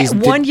in this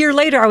season? 1 year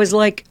later, I was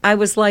like,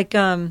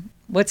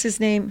 what's his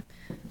name?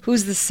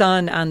 Who's the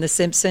son on The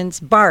Simpsons?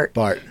 Bart.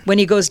 When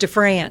he goes to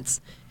France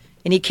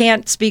and he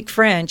can't speak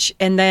French,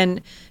 and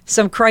then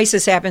some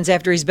crisis happens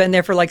after he's been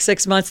there for like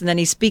 6 months, and then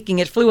he's speaking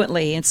it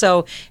fluently. And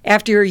so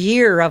after a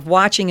year of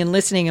watching and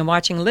listening and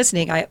watching and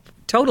listening, I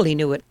totally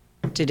knew what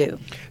to do.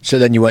 So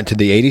then you went to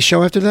the 80s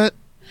show after that?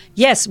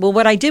 Yes. Well,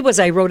 what I did was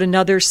I wrote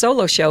another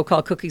solo show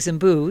called Cookies and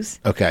Booze.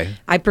 Okay.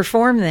 I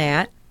performed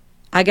that.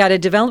 I got a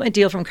development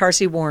deal from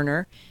Carsey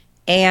Warner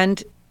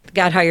and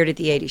got hired at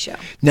the 80s show.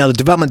 Now, the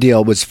development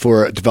deal was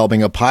for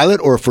developing a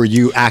pilot or for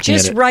you acting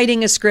Just in it?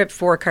 writing a script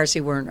for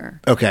Carsey Warner.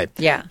 Okay.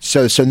 Yeah.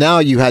 So now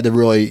you had to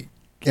really,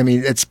 I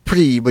mean, it's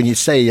pretty, when you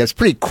say it's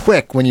pretty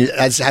quick when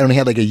I only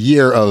had like a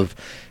year of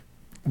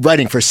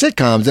writing for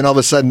sitcoms, and all of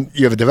a sudden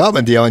you have a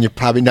development deal, and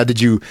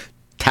did you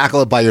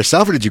tackle it by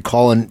yourself, or did you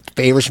call in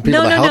favors from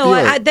people to help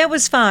you? No, that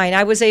was fine.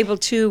 I was able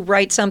to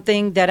write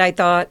something that I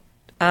thought,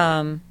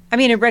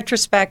 in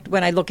retrospect,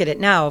 when I look at it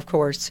now, of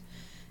course,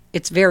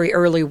 it's very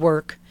early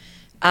work.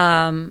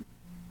 But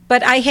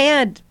I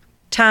had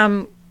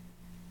Tom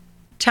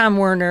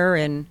Werner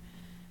and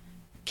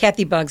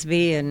Kathy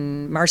Bugsby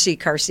and Marcy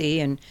Carsey,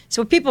 and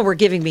so people were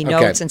giving me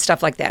notes and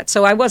stuff like that.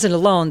 So I wasn't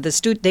alone.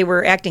 They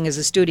were acting as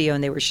a studio,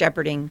 and they were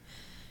shepherding,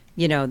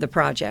 the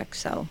project.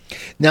 So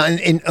now,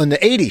 on the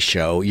 80s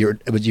show, you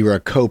were a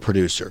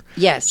co-producer.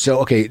 Yes.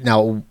 So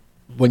now,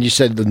 when you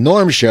said the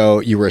Norm show,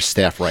 you were a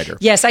staff writer.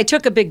 Yes, I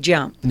took a big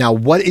jump. Now,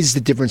 what is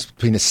the difference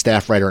between a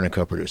staff writer and a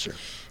co-producer?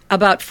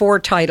 About 4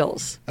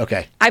 titles.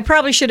 Okay. I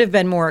probably should have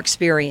been more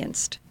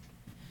experienced.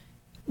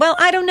 Well,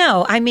 I don't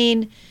know. I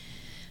mean,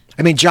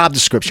 job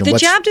description. The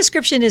job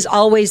description is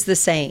always the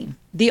same.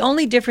 The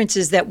only difference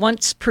is that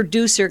once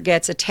producer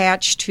gets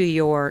attached to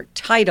your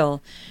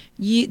title,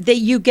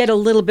 you get a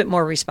little bit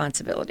more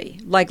responsibility.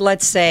 Like,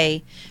 let's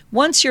say,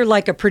 once you're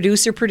like a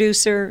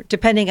producer,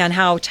 depending on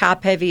how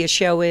top heavy a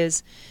show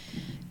is,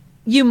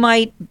 you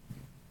might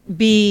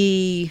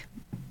be,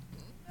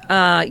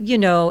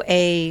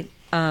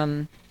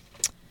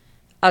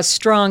 a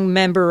strong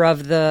member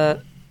of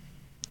the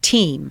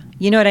team.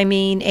 You know what I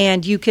mean?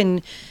 And you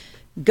can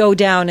go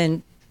down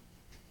and,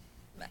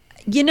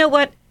 you know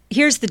what?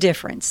 Here's the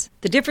difference.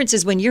 The difference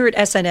is when you're at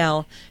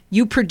SNL,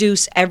 you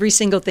produce every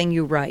single thing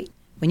you write.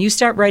 When you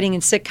start writing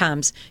in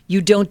sitcoms, you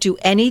don't do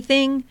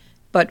anything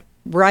but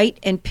write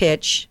and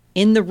pitch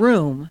in the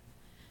room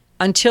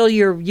until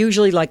you're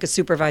usually like a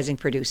supervising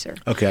producer.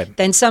 Okay.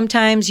 Then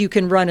sometimes you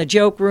can run a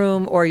joke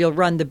room or you'll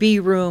run the B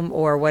room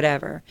or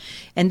whatever.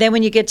 And then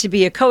when you get to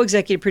be a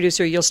co-executive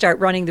producer, you'll start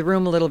running the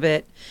room a little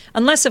bit.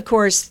 Unless, of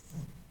course,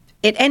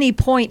 at any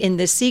point in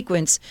this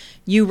sequence,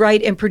 you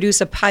write and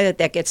produce a pilot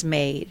that gets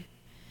made.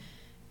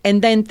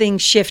 And then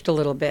things shift a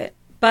little bit.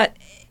 But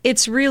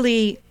it's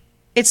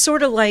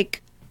sort of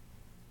like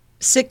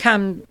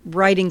sitcom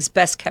writing's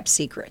best kept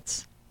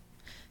secrets.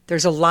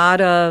 There's a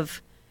lot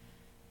of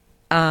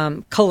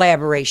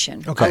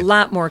collaboration, Okay. a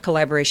lot more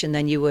collaboration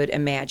than you would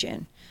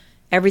imagine.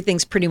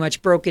 Everything's pretty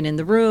much broken in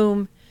the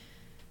room.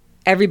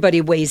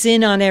 Everybody weighs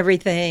in on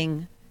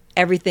everything.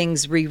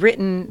 Everything's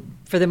rewritten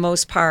for the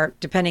most part,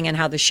 depending on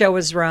how the show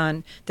is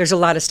run. There's a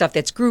lot of stuff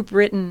that's group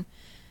written.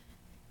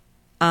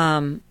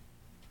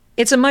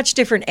 It's a much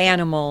different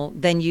animal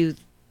than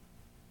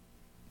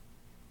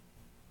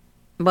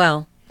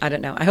well, I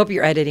don't know. I hope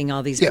you're editing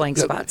all these blank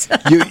spots.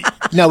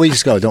 No, we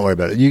just go. Don't worry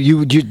about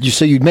it.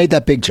 So you made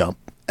that big jump,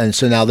 and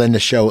so now then the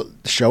show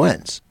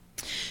ends.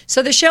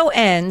 So the show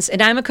ends,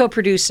 and I'm a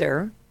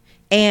co-producer,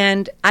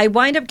 and I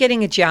wind up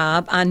getting a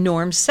job on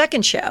Norm's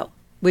second show,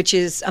 which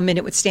is A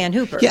Minute with Stan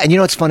Hooper. Yeah, and you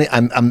know what's funny?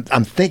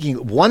 I'm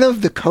thinking one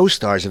of the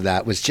co-stars of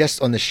that was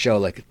just on the show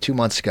like 2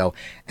 months ago,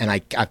 and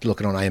I have to look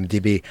it on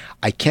IMDb.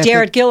 I can't.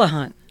 Garrett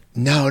Gillihunt.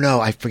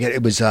 No, I forget.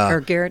 It was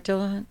Or Garrett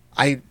Gillihunt.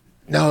 It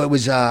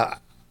was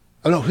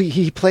oh no,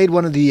 he played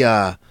one of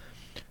the.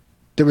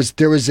 Was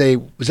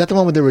that the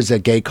one where there was a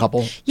gay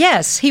couple?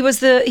 Yes, he was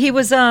the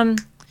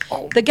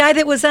guy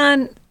that was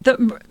on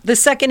the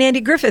second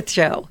Andy Griffith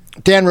show.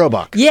 Dan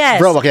Roebuck.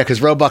 Yes. Roebuck, yeah,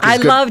 because Roebuck is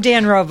good. love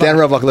Dan Roebuck. Dan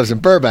Roebuck lives in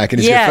Burbank,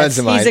 and he's good friends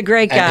of mine. He's a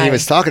great guy. And he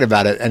was talking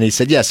about it, and he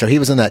said, so he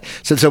was on that.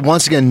 So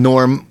once again,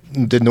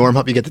 did Norm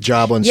help you get the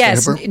job on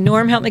Yes, Stan Hooper?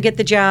 Norm helped me get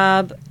the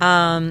job.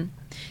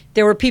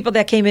 There were people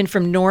that came in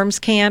from Norm's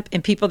camp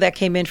and people that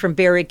came in from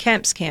Barry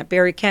Kemp's camp.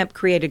 Barry Kemp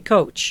created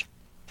Coach.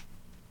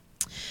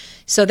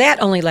 So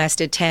that only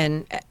lasted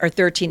 10 or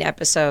 13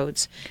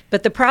 episodes.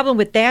 But the problem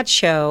with that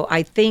show,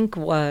 I think,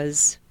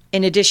 was,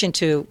 in addition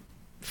to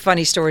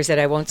funny stories that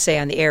I won't say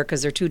on the air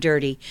because they're too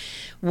dirty,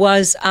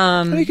 was...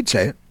 You could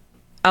say it.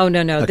 Oh,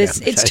 no. Okay,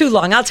 It's too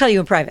long. I'll tell you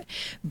in private.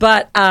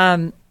 But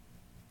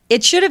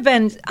it should have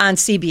been on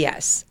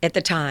CBS at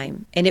the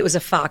time, and it was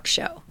a Fox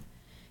show.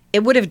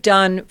 It would have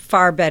done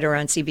far better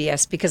on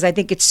CBS because I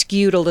think it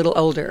skewed a little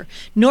older.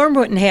 Norm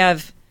wouldn't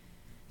have...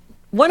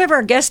 One of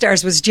our guest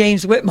stars was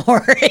James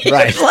Whitmore. He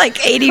Right. was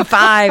like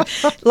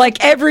 85.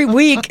 Like every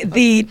week,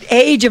 the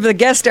age of the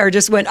guest star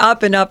just went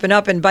up and up and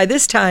up. And by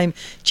this time,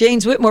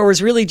 James Whitmore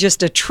was really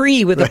just a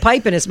tree with a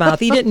pipe in his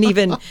mouth. He didn't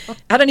even,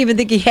 I don't even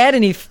think he had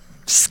any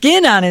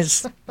skin on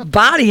his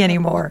body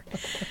anymore.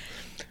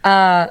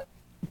 But,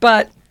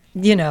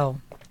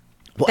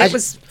 it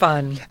was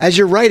fun. As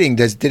you're writing,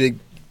 it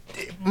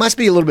must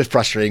be a little bit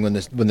frustrating when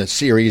the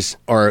series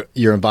or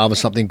you're involved with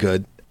something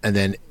good and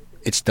then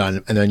it's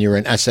done, and then you're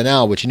in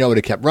SNL, which would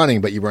have kept running,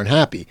 but you weren't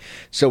happy.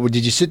 So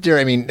did you sit there?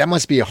 I mean, that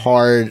must be a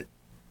hard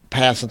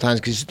path sometimes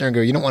because you sit there and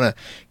go, you don't want to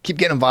keep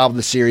getting involved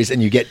with the series,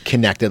 and you get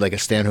connected like a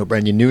Stan Hooper,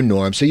 and you knew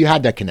Norm, so you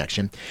had that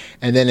connection.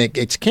 And then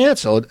it's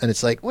canceled, and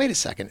it's like, wait a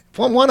second.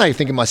 One, I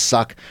think it must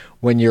suck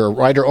when you're a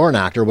writer or an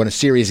actor when a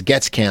series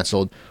gets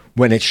canceled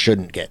when it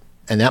shouldn't get.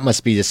 And that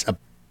must be just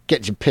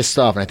get you pissed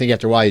off, and I think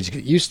after a while you just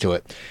get used to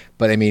it.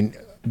 But I mean...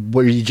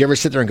 Did you ever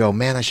sit there and go,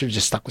 man, I should have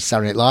just stuck with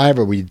Saturday Night Live,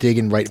 or were you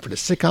digging right for the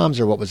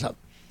sitcoms, or what was up?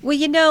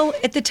 Well,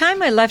 at the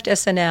time I left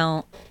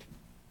SNL,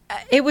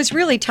 it was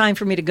really time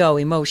for me to go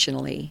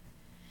emotionally.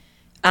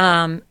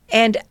 And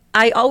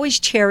I always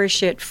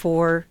cherish it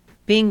for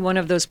being one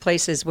of those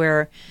places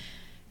where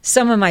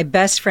some of my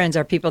best friends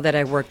are people that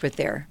I worked with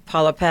there.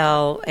 Paula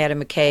Pell,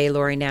 Adam McKay,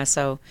 Laurie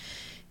Nassau,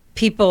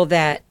 people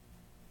that...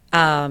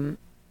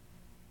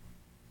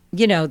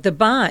 the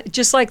bond,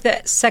 just like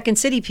the Second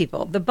City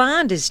people, the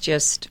bond is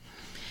just,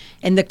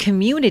 and the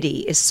community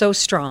is so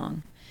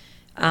strong.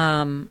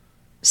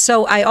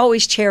 So I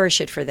always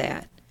cherish it for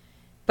that.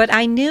 But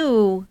I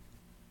knew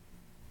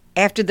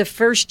after the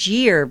first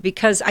year,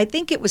 because I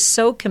think it was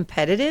so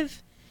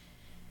competitive,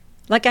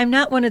 like I'm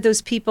not one of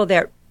those people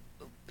that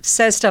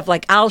says stuff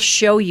like, I'll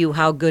show you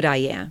how good I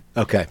am.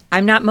 Okay.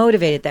 I'm not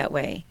motivated that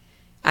way.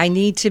 I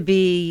need to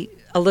be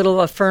a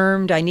little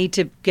affirmed. I need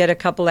to get a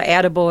couple of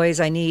attaboys.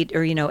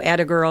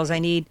 Attagirls. I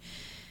need,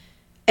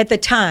 at the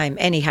time,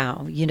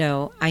 anyhow,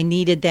 I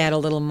needed that a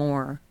little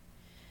more.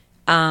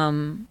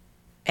 And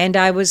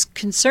I was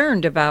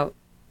concerned about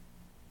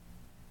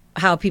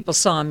how people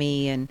saw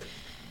me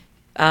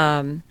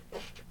and,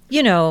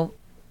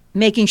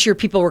 making sure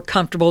people were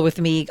comfortable with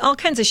me, all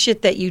kinds of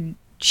shit that you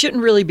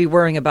shouldn't really be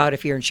worrying about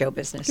if you're in show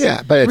business.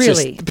 Yeah, but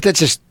that's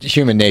just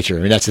human nature.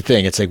 I mean, that's the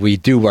thing. It's like we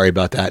do worry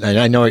about that. And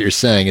I know what you're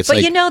saying.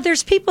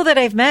 There's people that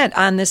I've met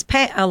on this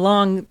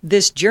along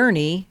this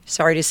journey,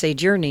 sorry to say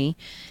journey,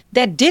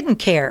 that didn't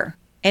care.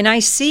 And I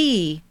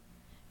see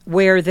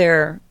where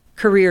their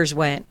careers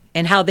went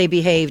and how they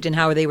behaved and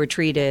how they were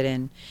treated.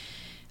 And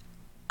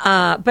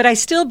But I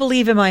still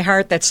believe in my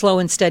heart that slow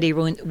and steady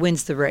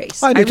wins the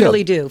race. I do too.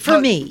 Really do. For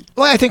me.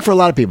 Well, I think for a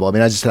lot of people. I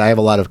mean, as I said, I have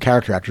a lot of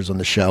character actors on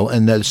the show,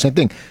 and the same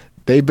thing.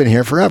 They've been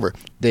here forever.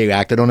 They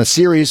acted on a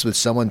series with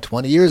someone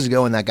 20 years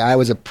ago, and that guy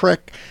was a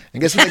prick.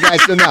 And guess what the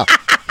guy's doing now?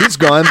 He's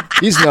gone.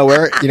 He's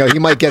nowhere. You know, he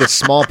might get a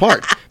small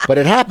part, but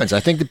it happens. I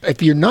think that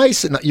if you're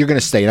nice, you're going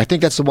to stay. And I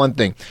think that's the one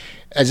thing.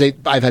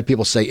 I've had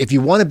people say, if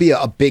you want to be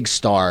a big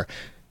star,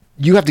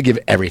 you have to give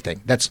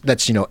everything.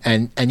 That's you know,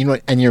 and you know,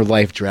 and your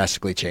life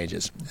drastically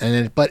changes.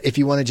 But if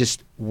you want to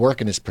just work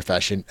in this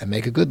profession and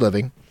make a good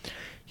living,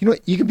 you know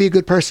what? You can be a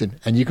good person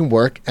and you can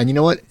work. And you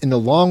know what? In the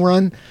long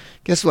run,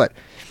 guess what?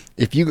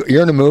 If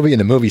you're in a movie and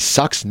the movie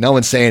sucks, no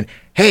one's saying,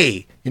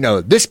 hey, you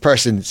know, this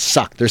person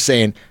sucked. They're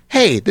saying,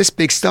 hey, this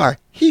big star,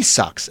 he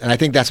sucks. And I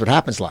think that's what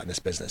happens a lot in this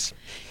business.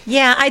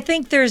 Yeah, I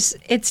think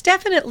it's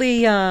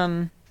definitely, you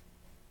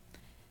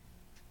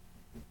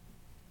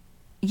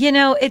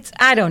know,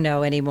 I don't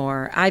know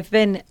anymore. I've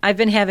been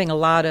having a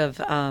lot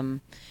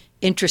of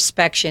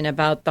introspection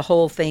about the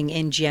whole thing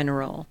in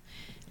general.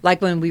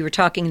 Like when we were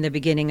talking in the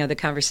beginning of the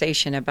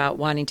conversation about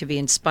wanting to be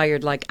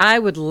inspired, like I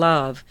would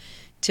love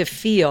to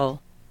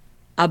feel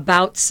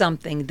about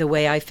something the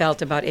way I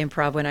felt about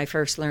improv when I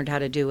first learned how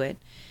to do it.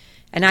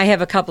 And I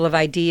have a couple of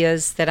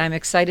ideas that I'm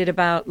excited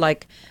about.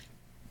 Like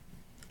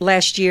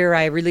last year,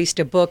 I released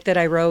a book that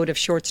I wrote of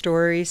short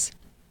stories.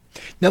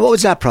 Now, what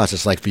was that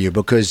process like for you?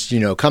 Because, you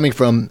know, coming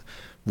from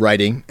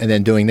writing and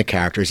then doing the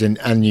characters,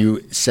 and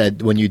you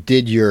said when you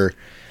did your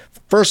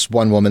first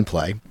one-woman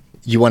play,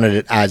 you wanted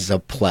it as a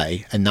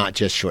play and not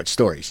just short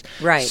stories.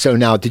 Right. So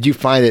now, did you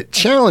find it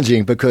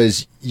challenging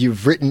because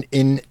you've written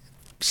in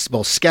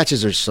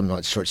sketches or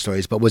some short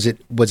stories, but was it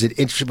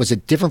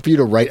different for you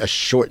to write a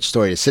short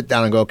story, to sit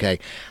down and go, okay,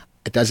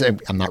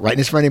 I'm not writing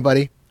this for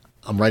anybody.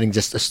 I'm writing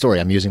just a story.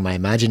 I'm using my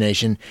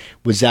imagination.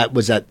 Was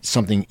that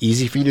something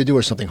easy for you to do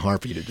or something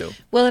hard for you to do?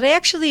 Well, it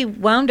actually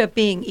wound up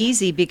being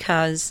easy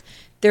because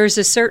there's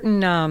a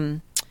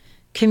certain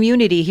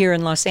community here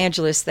in Los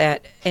Angeles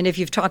that, and if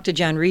you've talked to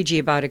John Rigi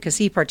about it, because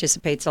he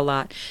participates a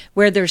lot,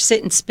 where there's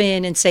Sit and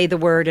Spin and Say the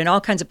Word and all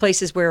kinds of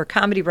places where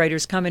comedy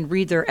writers come and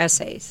read their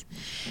essays.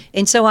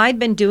 And so I'd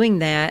been doing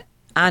that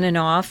on and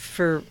off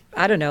for,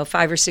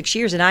 5 or 6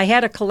 years. And I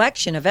had a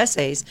collection of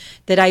essays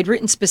that I'd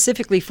written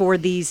specifically for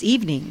these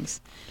evenings.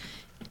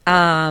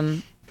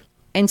 And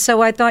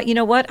so I thought, you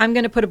know what, I'm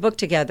going to put a book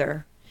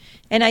together.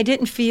 And I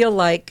didn't feel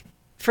like,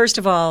 first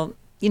of all,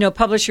 you know,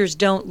 publishers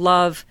don't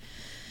love,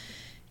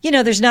 you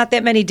know, there's not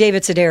that many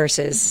David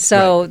Sedaris's,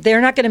 so right.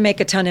 They're not going to make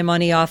a ton of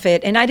money off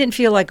it. And I didn't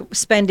feel like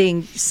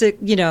spending,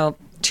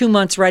 2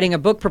 months writing a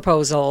book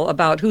proposal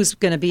about who's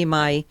going to be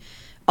my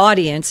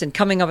audience and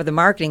coming up with a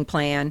marketing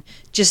plan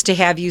just to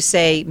have you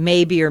say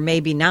maybe or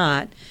maybe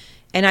not.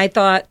 And I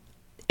thought,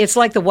 it's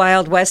like the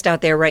Wild West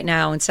out there right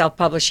now in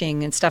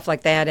self-publishing and stuff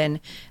like that. And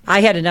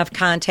I had enough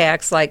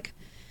contacts, like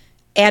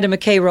Adam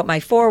McKay wrote my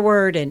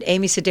foreword, and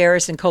Amy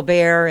Sedaris and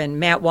Colbert and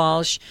Matt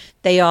Walsh,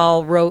 they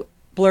all wrote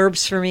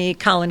blurbs for me,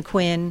 Colin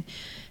Quinn.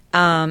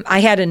 I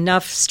had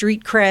enough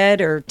street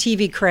cred or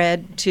TV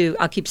cred to,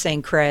 I'll keep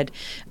saying cred.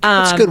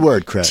 That's a good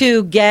word, cred.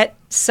 To get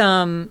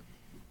some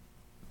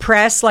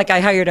press. Like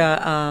I hired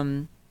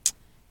a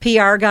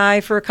PR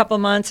guy for a couple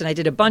months, and I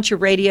did a bunch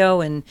of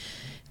radio and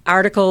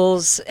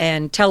articles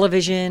and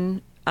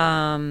television.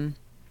 And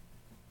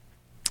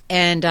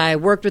I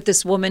worked with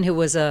this woman who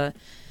was a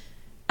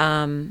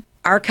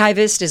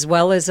archivist as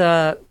well as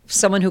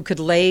someone who could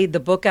lay the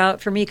book out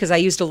for me, because I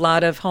used a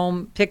lot of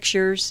home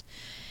pictures.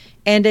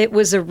 And it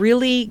was a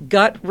really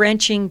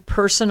gut-wrenching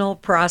personal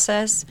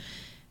process,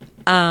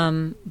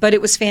 but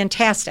it was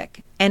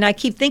fantastic. And I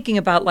keep thinking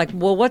about, like,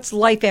 well, what's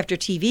life after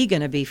TV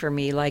going to be for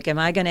me? Like, am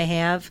I going to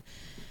have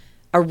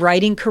a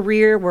writing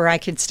career where I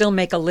can still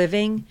make a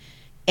living?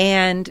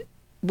 And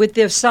with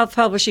the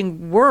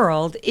self-publishing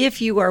world,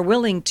 if you are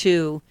willing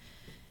to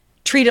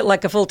treat it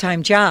like a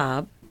full-time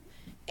job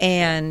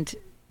and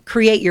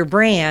create your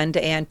brand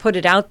and put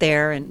it out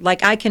there, and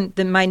like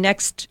my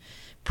next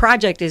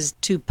project is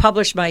to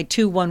publish my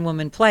 2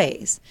 one-woman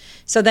plays.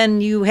 So then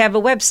you have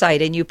a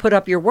website and you put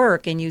up your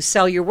work and you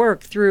sell your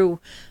work through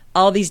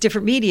all these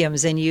different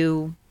mediums, and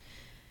you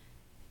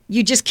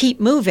just keep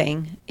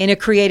moving in a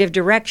creative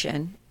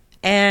direction.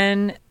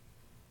 And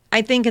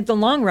I think in the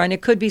long run,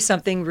 it could be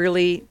something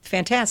really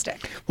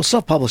fantastic. Well,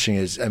 self-publishing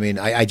is, I mean,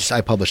 I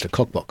published a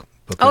cookbook.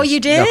 Because, oh, you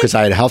did? Because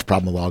I had a health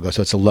problem a while ago,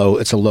 so it's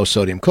a low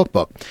sodium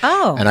cookbook.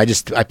 Oh. And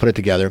I put it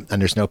together,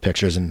 and there's no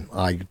pictures, and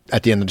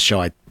at the end of the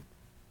show, I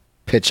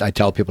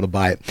tell people to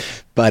buy it.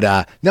 But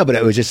but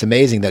it was just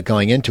amazing that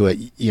going into it,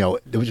 you know,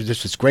 it was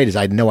just what's great is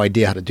I had no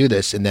idea how to do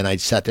this. And then I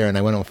sat there and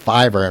I went on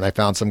Fiverr and I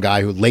found some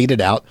guy who laid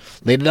it out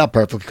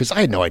perfectly, because I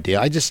had no idea.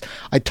 I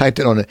typed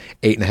it on an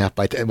 8.5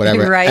 by 10,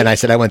 whatever. Right. And I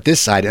said, I went this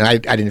side, and I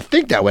didn't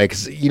think that way,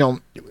 because, you know,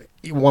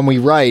 when we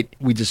write,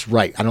 we just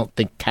write. I don't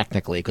think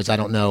technically, because I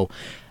don't know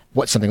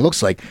what something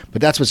looks like.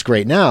 But that's what's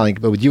great now. Like,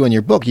 but with you and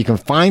your book, you can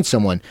find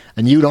someone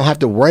and you don't have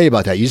to worry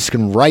about that. You just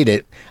can write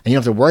it, and you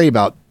don't have to worry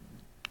about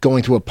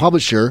going to a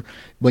publisher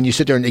when you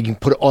sit there and you can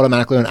put it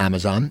automatically on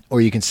Amazon,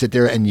 or you can sit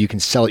there and you can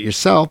sell it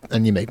yourself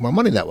and you make more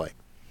money that way.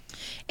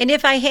 And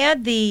if I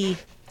had the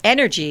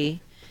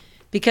energy,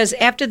 because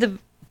after the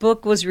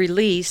book was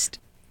released,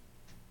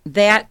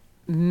 that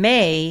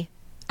May,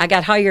 I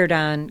got hired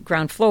on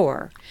Ground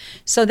Floor.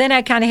 So then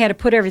I kind of had to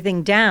put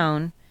everything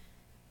down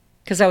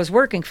because I was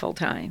working full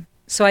time.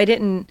 So I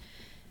didn't,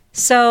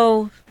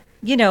 so,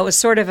 you know, it was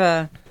sort of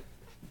then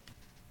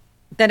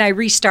I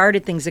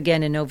restarted things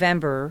again in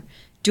November,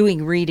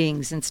 doing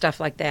readings and stuff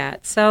like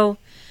that. So,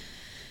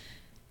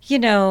 you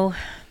know.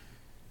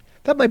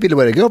 That might be the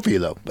way to go for you,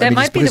 though. That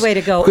might be the way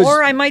to go.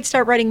 Or I might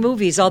start writing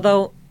movies,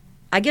 although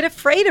I get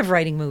afraid of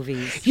writing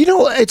movies. You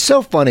know, it's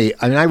so funny.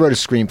 I mean, I wrote a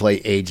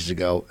screenplay ages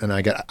ago, and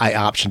I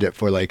optioned it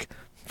for like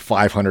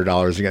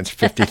 $500 against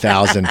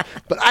 $50,000,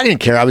 but I didn't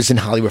care. I was in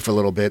Hollywood for a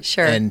little bit,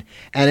 sure. And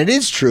it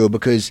is true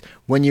because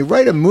when you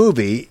write a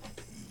movie,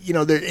 you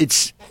know,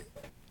 it's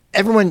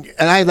everyone.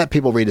 And I let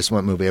people read this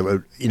one movie, I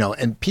wrote, you know,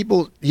 and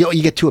people,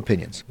 you get two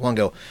opinions. One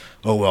go,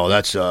 oh well,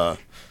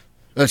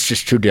 that's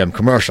just too damn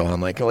commercial. And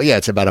I'm like, oh yeah,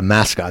 it's about a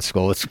mascot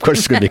school. Of course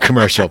it's going to be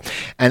commercial.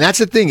 And that's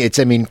the thing.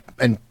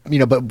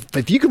 But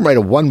if you can write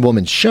a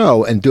one-woman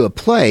show and do a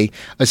play,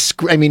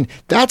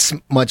 that's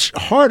much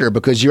harder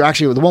because you're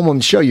actually, with a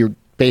one-woman show, you're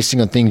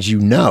basing on things you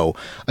know.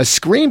 A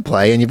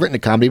screenplay, and you've written a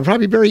comedy, would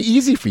probably be very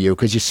easy for you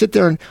because you sit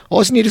there and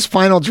all you need is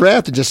final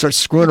draft and just start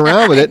screwing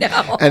around with it.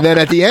 And then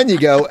at the end you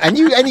go, and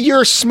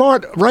you're a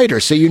smart writer,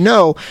 so you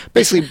know,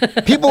 basically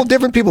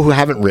different people who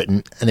haven't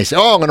written, and they say,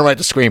 oh, I'm going to write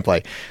the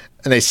screenplay.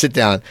 And they sit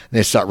down and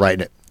they start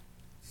writing it.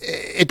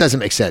 It doesn't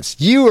make sense.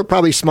 You are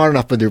probably smart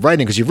enough with your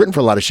writing because you've written for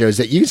a lot of shows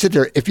that you can sit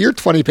there. If you're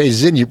 20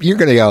 pages in, you're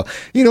going to go,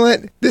 you know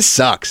what? This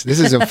sucks. This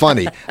isn't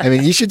funny. I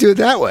mean, you should do it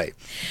that way.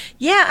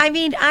 Yeah. I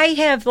mean, I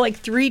have like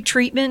 3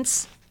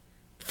 treatments,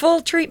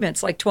 full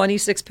treatments, like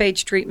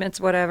 26-page treatments,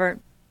 whatever.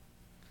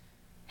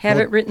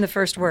 Haven't written the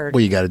first word.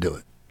 Well, you got to do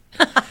it.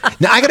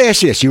 Now I got to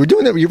ask you this: you're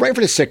writing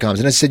for the sitcoms,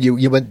 and I said you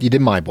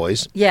did My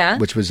Boys, yeah,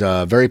 which was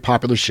a very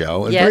popular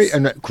show,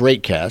 a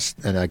great cast,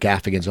 and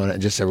Gaffigan's on it,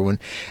 and just everyone.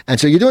 And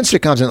so you're doing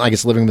sitcoms, and I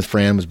guess Living with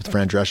Fran was with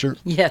Fran Drescher.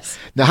 Yes.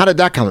 Now, how did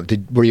that come up?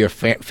 Were you a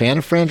fan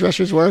of Fran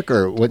Drescher's work,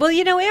 or what? Well,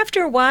 you know,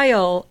 after a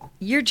while,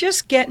 you're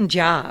just getting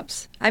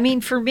jobs. I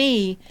mean, for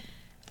me,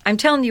 I'm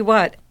telling you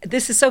what,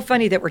 this is so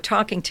funny that we're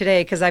talking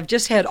today because I've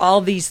just had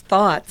all these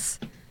thoughts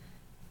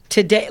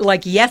today,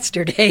 like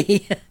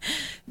yesterday,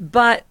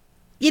 but.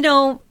 You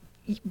know,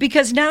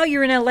 because now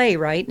you're in LA,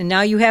 right? And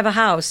now you have a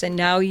house and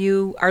now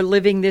you are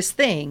living this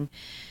thing.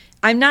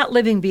 I'm not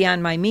living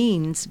beyond my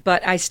means,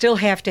 but I still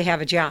have to have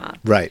a job.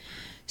 Right.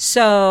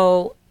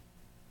 So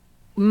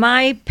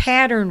my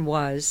pattern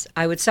was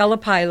I would sell a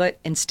pilot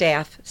and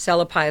staff,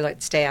 sell a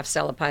pilot, staff,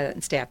 sell a pilot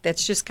and staff.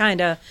 That's just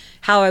kind of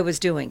how I was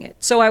doing it.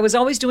 So I was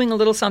always doing a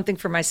little something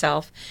for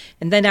myself.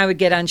 And then I would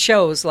get on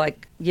shows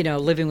like, you know,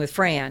 Living with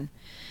Fran.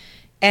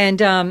 And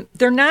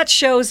they're not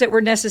shows that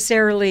were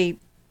necessarily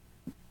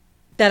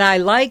that I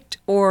liked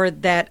or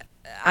that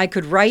I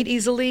could write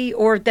easily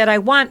or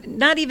that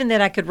not even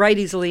that I could write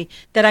easily,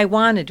 that I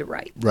wanted to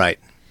write. Right.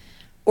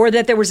 Or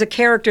that there was a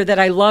character that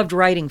I loved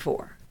writing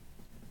for.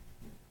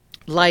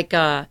 Like,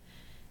 I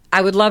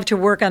would love to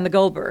work on the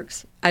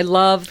Goldbergs. I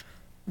love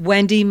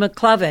Wendy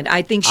McCloven.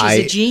 I think she's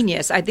a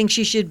genius. I think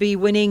she should be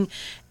winning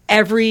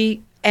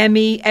every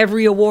Emmy,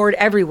 every award,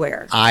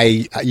 everywhere.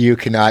 You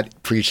cannot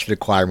preach to the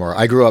choir more.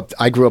 I grew up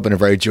in a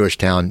very Jewish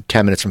town,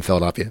 10 minutes from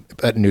Philadelphia,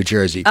 New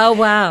Jersey. Oh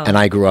wow! And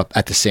I grew up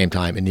at the same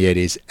time in the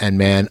 80s. And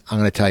man, I'm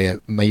going to tell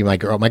you, my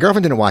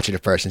girlfriend didn't watch it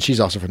at first, and she's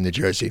also from New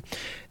Jersey,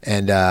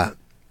 and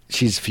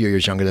she's a few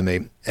years younger than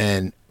me,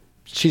 and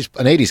she's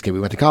an 80s kid. We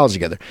went to college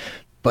together,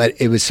 but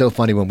it was so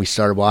funny when we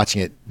started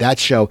watching it. That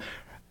show.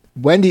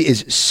 Wendy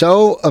is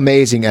so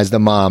amazing as the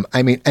mom.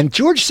 I mean, and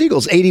George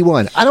Siegel's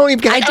 81.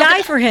 I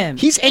die for him.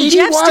 He's 81. And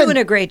Jeff's doing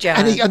a great job.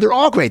 And they're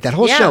all great, that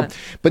whole show.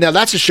 But now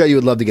that's a show you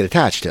would love to get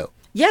attached to.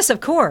 Yes,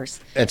 of course.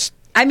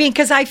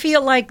 Because I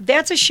feel like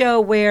that's a show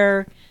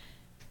where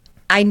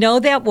I know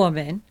that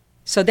woman,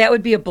 so that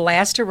would be a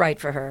blast to write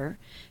for her.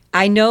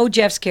 I know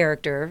Jeff's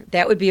character.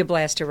 That would be a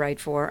blast to write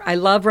for. I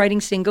love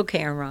writing single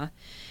camera.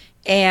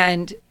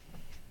 And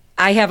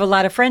I have a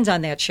lot of friends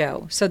on that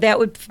show. So that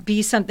would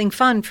be something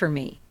fun for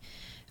me.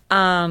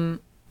 I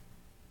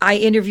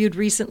interviewed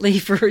recently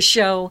for a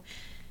show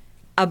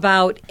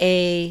about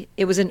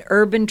it was an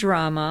urban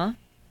drama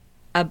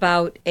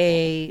about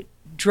a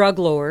drug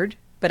lord,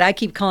 but I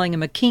keep calling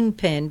him a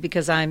kingpin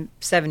because I'm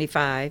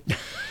 75.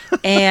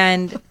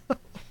 And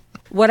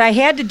what I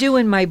had to do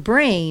in my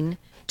brain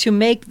to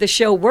make the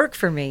show work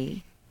for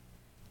me,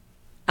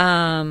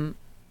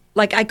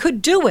 like I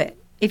could do it.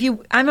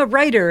 I'm a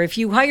writer. If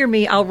you hire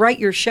me, I'll write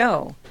your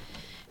show.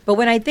 But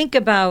when I think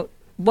about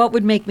what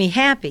would make me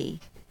happy,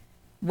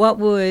 what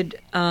would,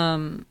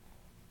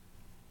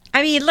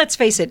 let's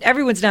face it,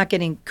 everyone's not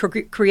getting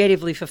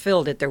creatively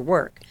fulfilled at their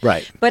work.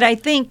 Right. But I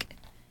think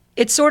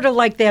it's sort of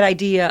like that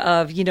idea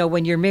of, you know,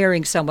 when you're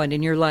marrying someone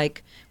and you're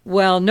like,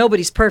 well,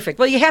 nobody's perfect.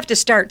 Well, you have to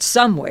start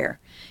somewhere.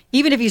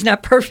 even if he's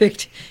not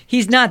perfect,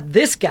 he's not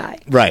this guy.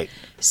 Right.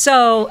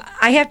 So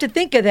I have to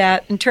think of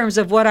that in terms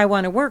of what I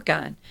want to work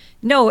on.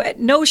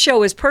 No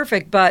show is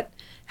perfect, but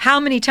how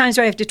many times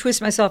do I have to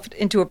twist myself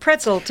into a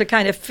pretzel to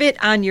kind of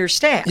fit on your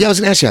staff? Yeah, I was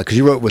going to ask you that because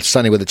you wrote with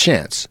Sunny with a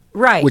Chance.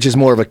 Right. Which is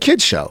more of a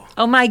kid's show.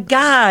 Oh, my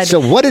God. So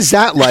what is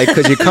that like?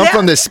 Because you come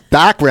from this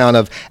background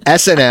of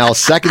SNL,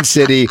 Second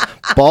City,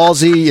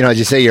 ballsy, as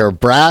you say, you're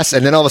brass,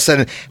 and then all of a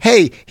sudden,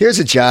 hey, here's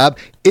a job.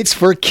 It's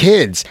for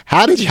kids.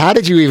 How did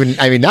you even,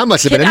 that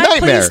must have been a nightmare.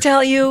 Can I please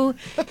tell you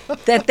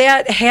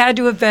that had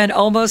to have been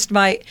almost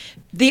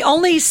the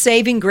only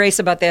saving grace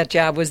about that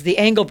job was the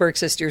Engelberg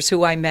sisters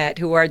who I met,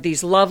 who are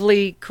these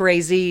lovely,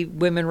 crazy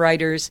women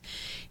writers,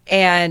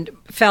 and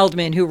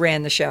Feldman, who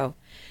ran the show.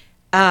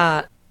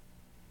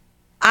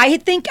 I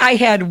think I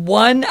had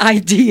one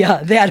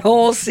idea that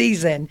whole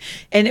season,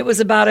 and it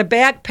was about a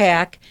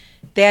backpack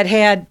that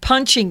had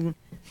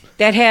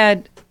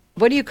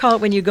what do you call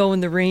it when you go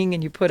in the ring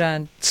and you put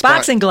on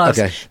boxing gloves?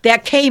 Okay.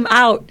 That came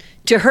out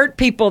to hurt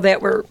people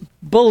that were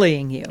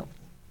bullying you.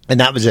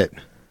 And that was it.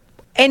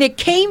 And it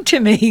came to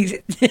me.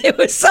 It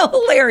was so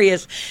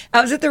hilarious.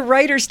 I was at the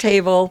writer's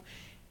table,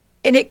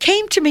 and it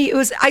came to me.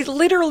 I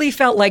literally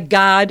felt like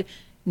God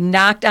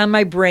knocked on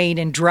my brain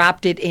and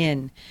dropped it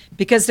in,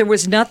 because there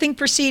was nothing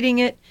preceding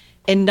it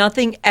and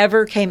nothing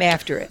ever came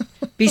after it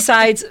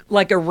besides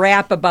like a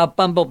rap about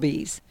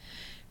bumblebees.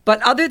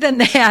 But other than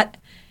that,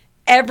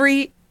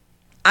 every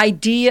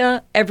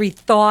idea, every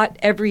thought,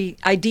 every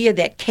idea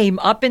that came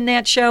up in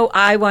that show,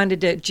 I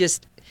wanted to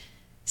just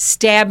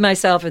stab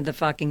myself in the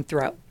fucking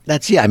throat. I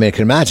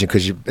can imagine,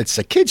 because it's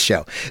a kid's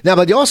show. Now,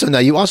 but you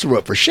also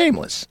wrote for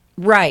Shameless.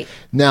 Right.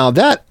 Now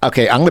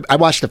I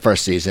watched the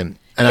first season.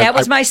 And that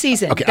was my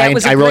season. Okay, that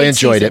was I really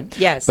enjoyed season. it.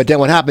 Yes. But then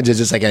what happens is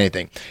it's like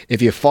anything.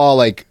 If you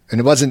fall and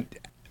it wasn't,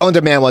 On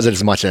Demand wasn't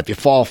as much. And if you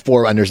fall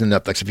 4 unders in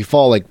Netflix, if you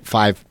fall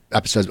 5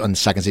 episodes on the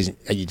second season,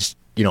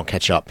 you don't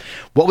catch up.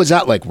 What was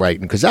that like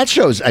writing? Because that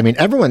shows,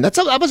 everyone, that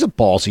was a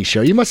ballsy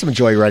show. You must have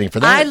enjoyed writing for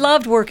that. I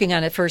loved working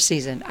on it first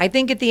season. I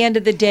think at the end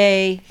of the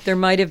day, there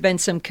might have been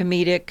some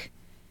comedic,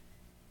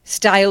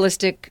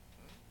 stylistic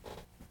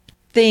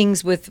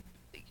things with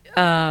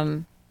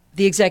the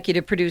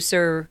executive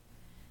producer.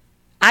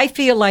 I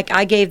feel like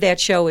I gave that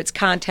show its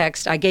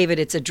context. I gave it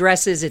its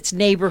addresses, its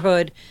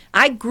neighborhood.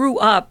 I grew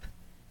up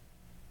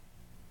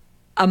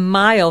a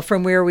mile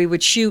from where we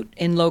would shoot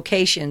in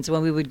locations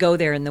when we would go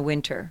there in the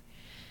winter.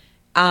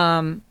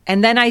 And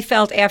then I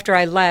felt after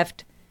I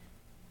left,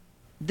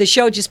 the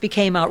show just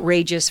became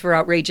outrageous for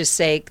outrageous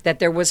sake, that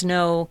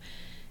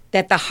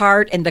that the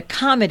heart and the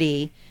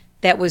comedy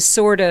that was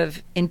sort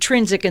of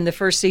intrinsic in the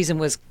first season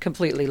was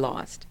completely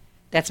lost.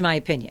 That's my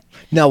opinion.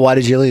 Now, why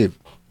did you leave?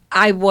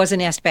 I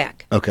wasn't asked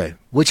back. Okay.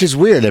 Which is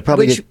weird.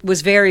 Which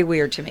was very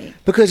weird to me.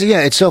 Because,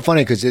 it's so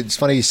funny, because it's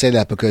funny you say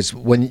that, because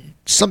when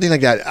something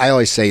like that, I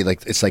always say,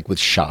 it's like with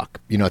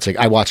Shock. It's like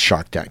I watch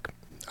Shark Tank.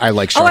 I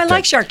like Shark Tank. I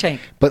like Shark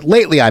Tank. But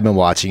lately I've been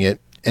watching it,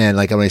 and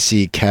when I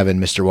see Kevin,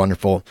 Mr.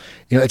 Wonderful,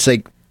 it's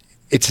like,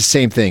 it's the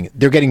same thing.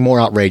 They're getting more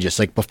outrageous.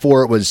 Like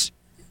before it was,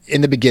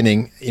 in the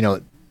beginning,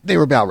 they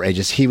were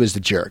outrageous. He was the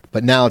jerk.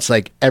 But now it's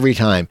like every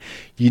time,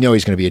 he's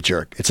going to be a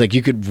jerk. It's like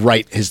you could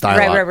write his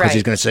dialogue because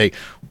he's going to say,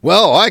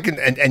 well, I can,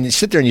 and you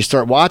sit there and you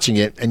start watching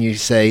it and you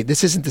say,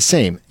 this isn't the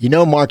same.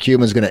 Mark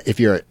Cuban's going to, if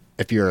you're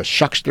a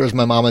shuckster, as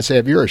my mom would say,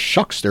 if you're a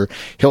shuckster,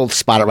 he'll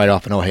spot it right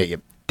off and he'll hate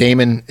you.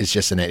 Damon is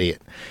just an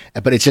idiot.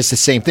 But it's just the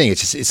same thing.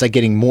 It's like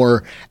getting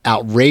more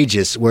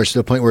outrageous, where it's to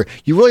the point where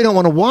you really don't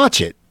want to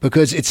watch it,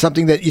 because it's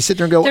something that you sit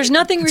there and go, there's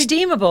nothing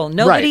redeemable.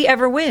 Nobody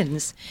ever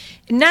wins.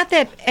 Not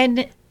that,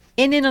 and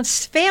in a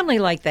family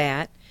like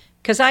that,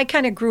 because I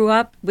kind of grew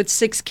up with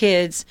 6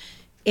 kids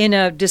in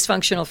a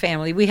dysfunctional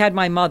family. We had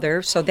my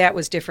mother, so that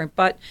was different,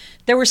 but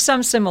there were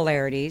some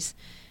similarities.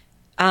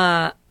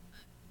 And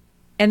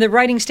the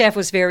writing staff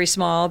was very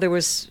small. There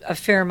was a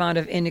fair amount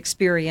of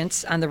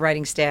inexperience on the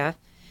writing staff.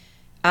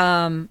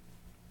 But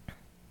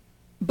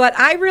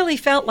I really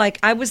felt like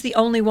I was the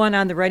only one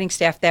on the writing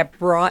staff that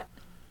brought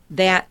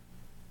that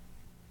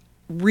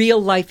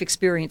real life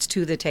experience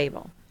to the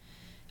table.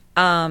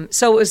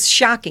 So it was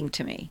shocking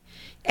to me.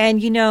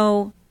 And,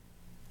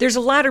 there's a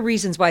lot of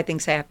reasons why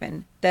things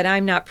happen that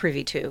I'm not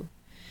privy to.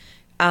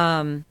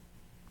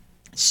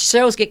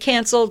 Shows get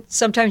canceled.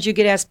 Sometimes you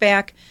get asked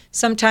back.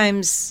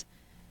 Sometimes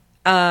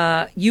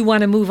you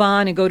want to move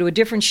on and go to a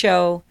different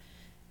show.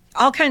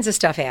 All kinds of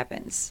stuff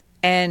happens.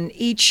 And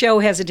each show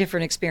has a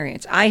different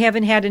experience. I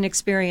haven't had an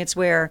experience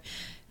where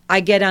I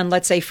get on,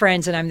 let's say,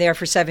 Friends, and I'm there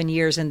for 7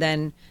 years, and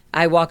then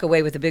I walk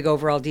away with a big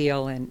overall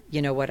deal and,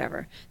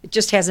 whatever. It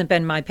just hasn't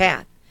been my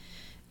path.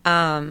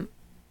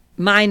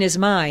 Mine is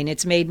mine.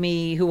 It's made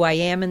me who I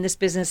am in this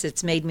business.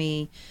 It's made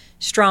me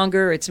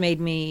stronger. It's made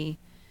me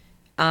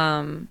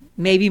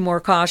maybe more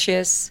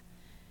cautious.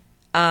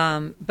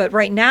 But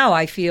right now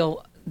I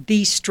feel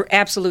the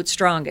absolute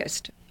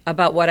strongest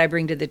about what I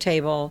bring to the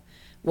table,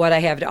 what I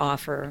have to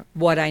offer,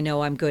 what I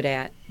know I'm good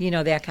at,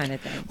 that kind of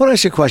thing. I want to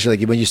ask you a question.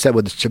 Like when you said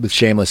with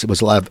Shameless, it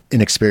was a lot of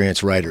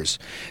inexperienced writers.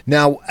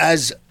 Now,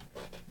 as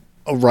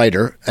a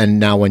writer, and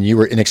now when you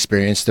were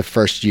inexperienced the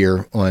first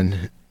year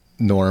on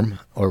Norm,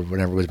 or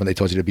whatever it was when they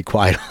told you to be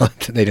quiet,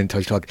 they didn't tell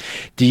you to talk.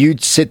 Do you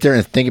sit there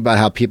and think about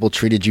how people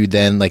treated you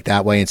then like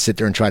that way and sit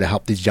there and try to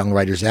help these young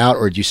writers out?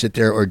 Or do you sit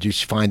there, or do you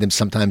find them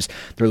sometimes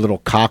they're a little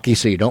cocky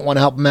so you don't want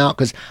to help them out?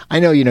 Because I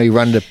know, you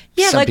run into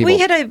some like people. we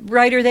had a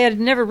writer that had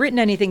never written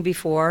anything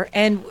before,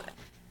 and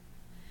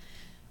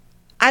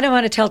I don't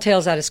want to tell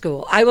tales out of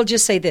school. I will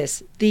just say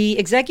this. The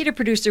executive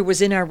producer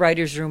was in our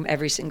writer's room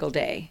every single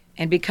day.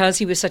 And because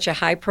he was such a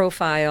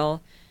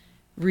high-profile,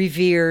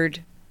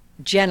 revered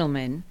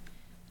gentleman,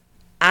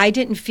 I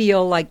didn't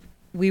feel like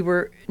we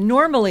were...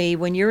 Normally,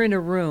 when you're in a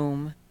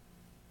room,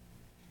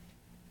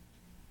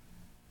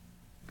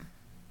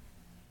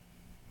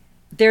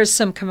 there's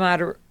some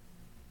camaraderie.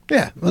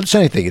 Yeah, well, it's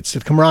anything. It's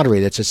the camaraderie.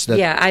 That's just...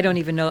 Yeah, I don't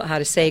even know how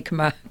to say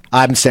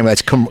I'm the same way.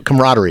 It's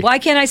camaraderie. Why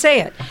can't I say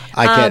it?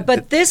 I can't.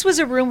 But this was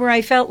a room where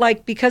I felt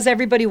like because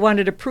everybody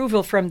wanted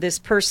approval from this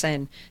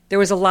person, there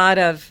was a lot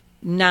of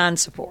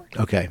non-support.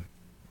 Okay.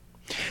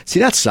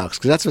 See, that sucks,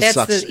 because that's what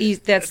sucks.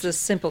 That's the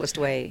simplest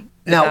way.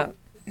 Now,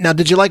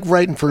 did you like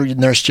writing for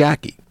Nurse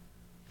Jackie?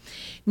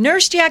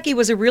 Nurse Jackie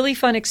was a really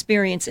fun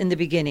experience in the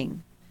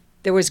beginning.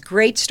 There was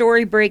great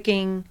story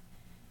breaking.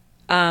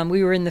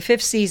 We were in the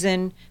 5th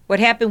season. What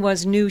happened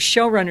was new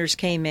showrunners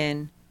came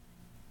in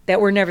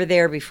that were never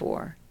there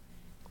before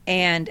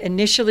and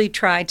initially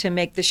tried to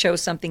make the show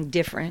something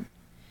different.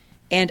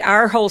 And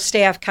our whole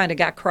staff kind of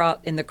got caught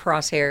in the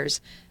crosshairs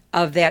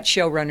of that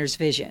showrunner's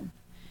vision,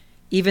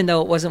 even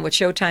though it wasn't what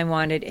Showtime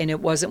wanted and it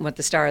wasn't what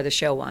the star of the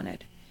show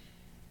wanted.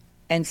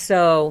 And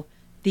so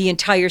the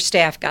entire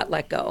staff got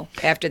let go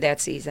after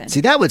that season.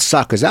 See, that would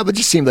suck, because that would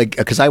just seem like,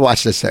 because I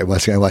watched this, I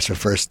watched the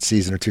first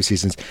season or 2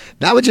 seasons.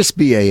 That would just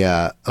be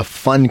a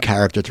fun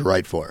character to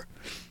write for.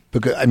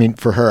 Because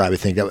for her, I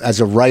would think that as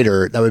a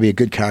writer, that would be a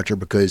good character,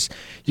 because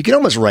you can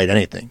almost write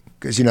anything.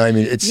 Because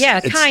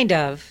it's kind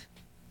of.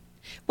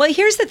 Well,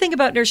 here's the thing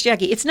about Nurse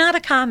Jackie: it's not a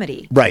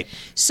comedy, right?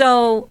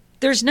 So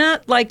there's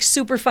not like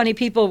super funny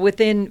people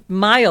within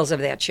miles of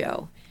that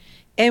show.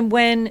 And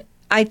when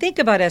I think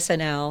about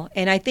SNL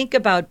and I think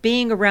about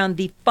being around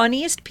the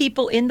funniest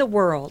people in the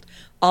world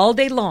all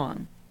day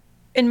long,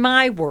 in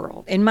my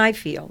world, in my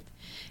field,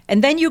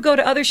 and then you go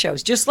to other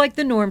shows, just like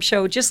the Norm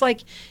Show, just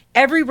like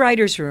every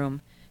writer's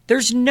room.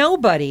 There's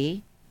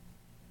nobody,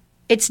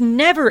 it's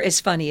never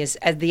as funny as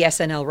the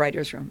SNL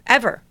writer's room,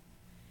 ever.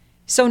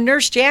 So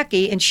Nurse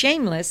Jackie and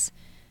Shameless,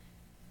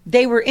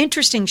 they were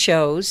interesting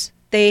shows.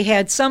 They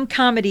had some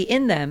comedy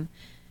in them,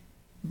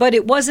 but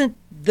it wasn't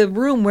the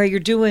room where you're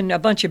doing a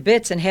bunch of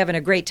bits and having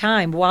a great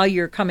time while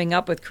you're coming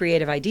up with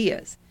creative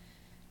ideas.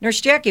 Nurse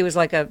Jackie was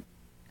like it's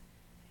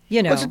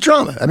a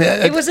drama.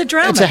 It was a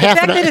drama. It's the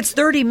fact that it's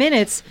 30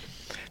 minutes...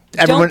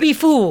 Don't be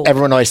fooled.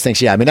 Everyone always thinks,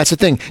 that's the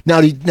thing. Now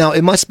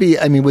it must be,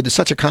 with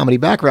such a comedy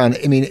background,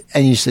 and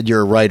you said you're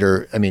a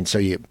writer, so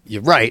you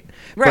write.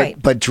 Right.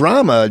 But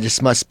drama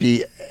just must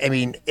be,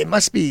 it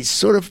must be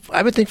sort of,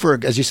 I would think for,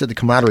 as you said, the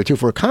camaraderie too,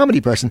 for a comedy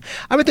person,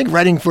 I would think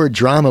writing for a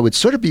drama would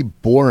sort of be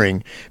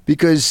boring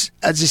because,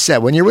 as you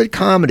said, when you're with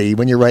comedy,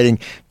 when you're writing,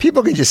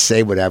 people can just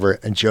say whatever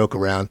and joke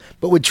around.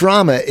 But with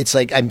drama, it's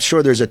like, I'm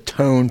sure there's a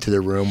tone to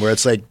the room where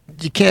it's like,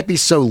 you can't be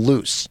so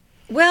loose.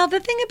 Well, the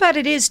thing about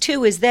it is,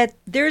 too, is that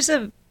there's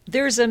a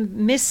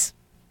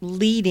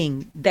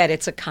misleading that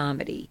it's a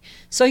comedy.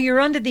 So you're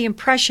under the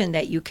impression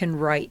that you can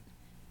write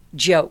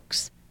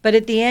jokes. But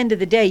at the end of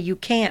the day, you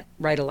can't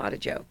write a lot of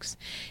jokes.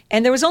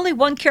 And there was only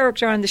one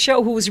character on the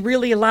show who was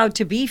really allowed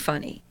to be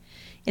funny.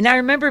 And I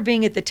remember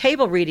being at the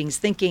table readings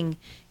thinking,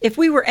 if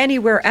we were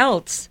anywhere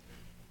else,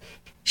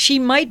 she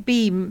might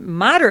be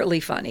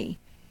moderately funny.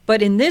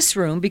 But in this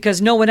room,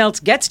 because no one else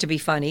gets to be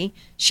funny,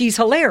 she's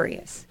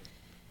hilarious.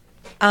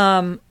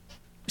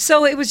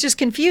 So it was just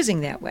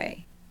confusing that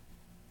way.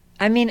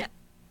 Maybe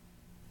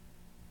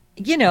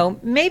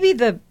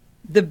the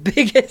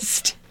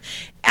biggest,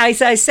 I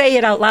say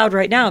it out loud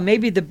right now,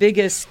 maybe the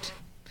biggest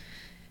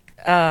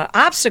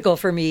obstacle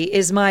for me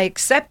is my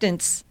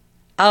acceptance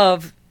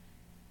of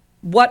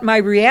what my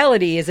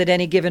reality is at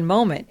any given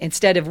moment,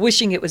 instead of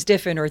wishing it was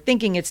different or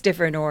thinking it's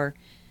different, or,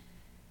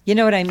 you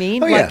know what I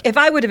mean? Oh, yeah. Like if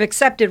I would have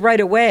accepted right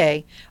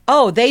away,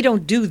 they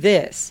don't do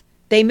this.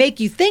 They make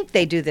you think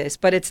they do this,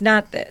 but it's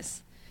not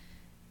this.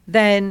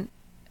 Then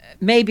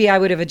maybe I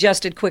would have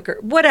adjusted quicker.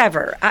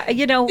 Whatever.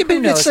 Who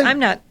knows? I'm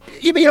not.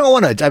 Yeah, but you don't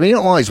want to. You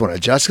don't always want to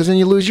adjust because then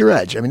you lose your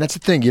edge. That's the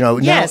thing.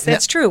 Yes,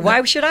 that's true.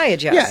 Why should I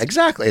adjust? Yeah,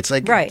 exactly. It's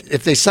like, right.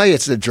 If they say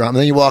it's a drama,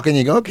 then you walk in and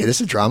you go, okay, this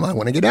is drama. I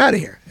want to get out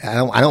of here. I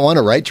don't want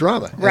to write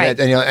drama. Right.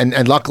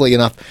 And luckily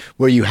enough,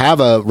 where you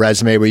have a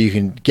resume where you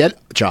can get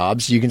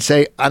jobs, you can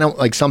say, I don't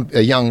like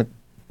a young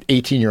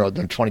 18-year-old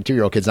and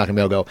 22-year-old kid's not going to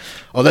be able to go,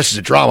 oh, this is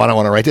a drama, I don't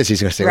want to write this.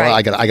 He's going to say, well,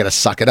 I got to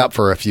suck it up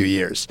for a few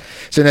years.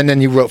 So then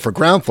you wrote for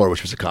Ground Floor,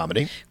 which was a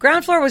comedy.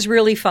 Ground Floor was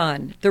really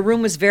fun. The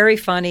room was very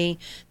funny.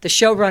 The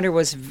showrunner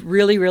was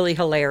really, really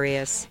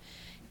hilarious.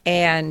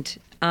 And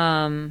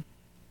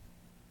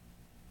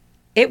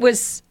it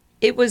was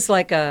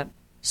like a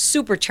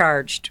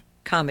supercharged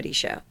comedy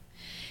show.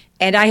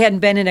 And I hadn't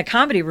been in a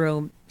comedy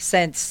room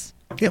since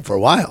Yeah, for a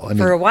while.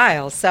 For a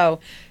while. So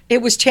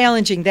it was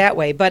challenging that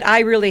way. But I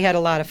really had a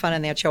lot of fun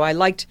on that show. I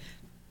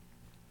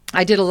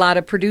did a lot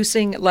of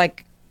producing.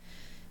 Like,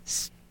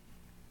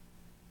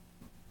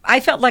 I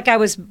felt like I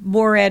was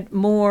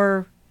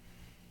more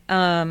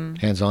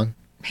hands-on.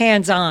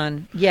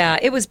 Hands-on. Yeah,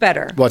 it was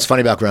better. Well, it's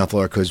funny about Ground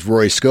Floor because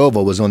Rory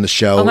Scovel was on the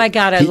show. Oh, my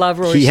God, I love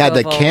Rory Scovel. He had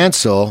to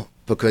cancel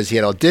because he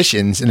had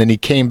auditions, and then he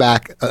came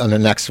back on the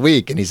next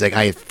week, and he's like,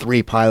 I had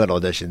 3 pilot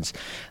auditions.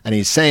 And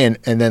he's saying,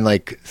 and then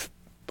like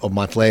a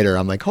month later,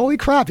 I'm like, holy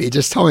crap, he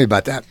just told me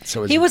about that.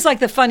 So he was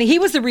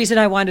the reason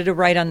I wanted to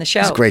write on the show.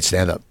 He's a great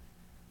stand-up.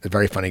 A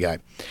very funny guy.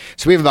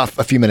 So we have about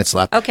a few minutes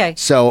left. Okay.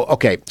 So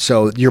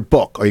your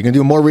book. Are you going to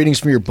do more readings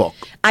from your book?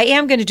 I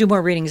am going to do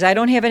more readings. I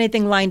don't have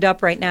anything lined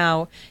up right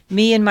now.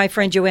 Me and my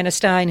friend Joanna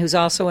Stein, who's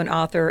also an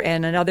author,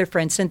 and another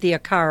friend, Cynthia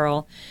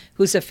Carl,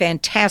 who's a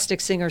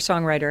fantastic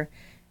singer-songwriter,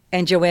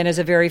 and Joanna's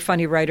a very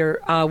funny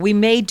writer.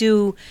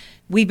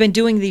 We've been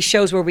doing these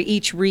shows where we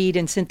each read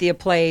and Cynthia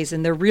plays,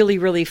 and they're really,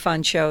 really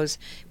fun shows.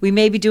 We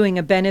may be doing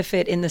a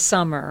benefit in the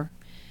summer,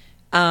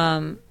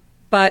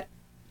 but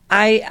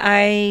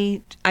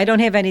I don't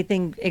have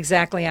anything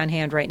exactly on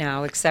hand right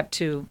now except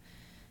to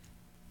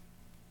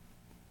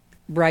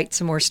write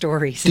some more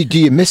stories. Do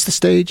you miss the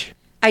stage?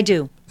 I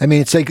do. And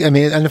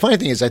the funny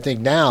thing is, I think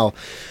now,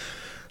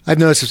 I've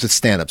noticed this with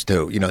stand-ups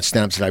too.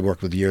 Stand-ups that I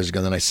worked with years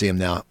ago, then I see them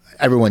now.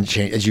 Everyone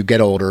changes. As you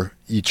get older,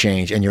 you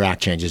change, and your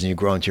act changes, and you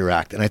grow into your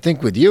act. And I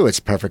think with you, it's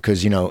perfect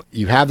because,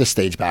 you have the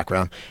stage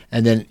background,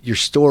 and then your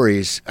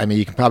stories,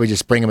 you can probably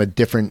just bring them a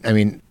different,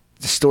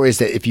 the stories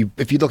that if you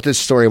looked at the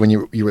story when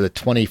you were the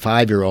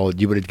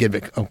 25-year-old, you would have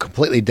given a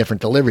completely different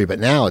delivery. But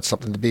now it's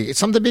something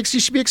you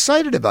should be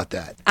excited about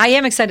that. I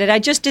am excited. I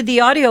just did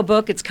the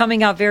audiobook. It's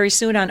coming out very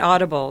soon on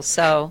Audible.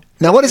 So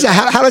now, what is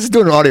that? How does it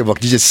do an audiobook?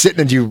 Do you just sit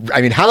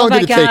and how long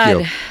did it take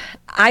you?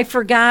 I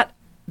forgot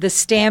the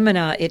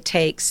stamina it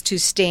takes to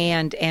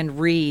stand and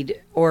read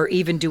or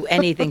even do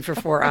anything for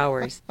 4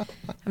 hours.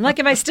 I'm like,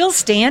 am I still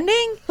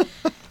standing?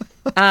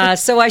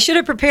 So I should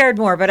have prepared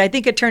more, but I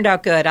think it turned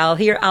out good. I'll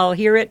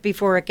hear it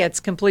before it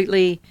gets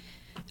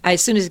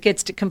as soon as it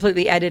gets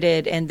completely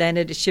edited, and then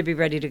it should be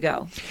ready to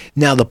go.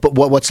 Now,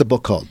 what's the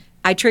book called?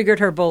 I Triggered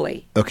Her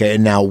Bully. Okay,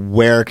 and now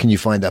where can you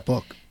find that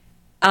book?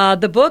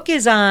 The book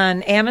is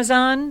on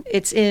Amazon.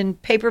 It's in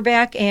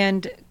paperback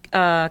and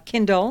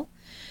Kindle.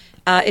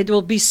 It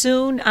will be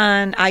soon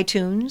on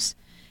iTunes.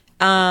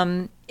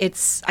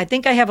 I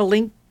think I have a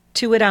link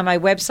to it on my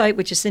website,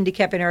 which is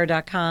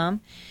cindycaponera.com.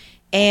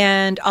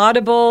 And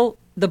Audible,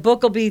 the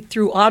book will be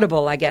through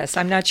Audible, I guess.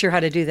 I'm not sure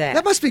how to do that.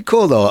 That must be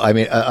cool, though.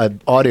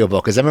 An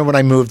audiobook. Because I remember when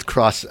I moved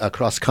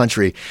across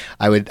country,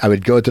 I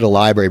would go to the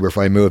library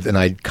before I moved, and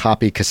I'd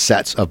copy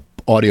cassettes of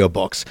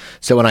audiobooks.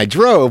 So when I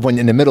drove, when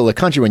in the middle of the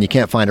country, when you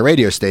can't find a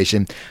radio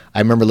station, I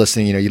remember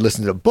listening. You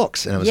listen to the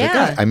books, and I was like,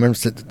 I remember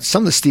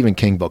some of the Stephen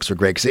King books were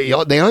great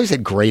because they always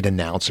had great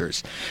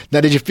announcers.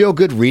 Now, did you feel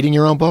good reading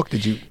your own book?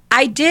 Did you?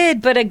 I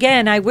did, but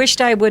again, I wished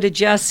I would have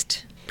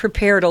just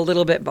prepared a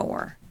little bit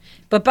more.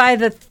 But by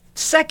the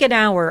second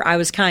hour, I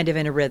was kind of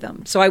in a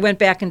rhythm. So I went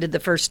back and did the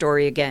first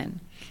story again.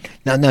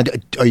 Now,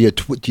 do you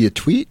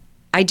tweet?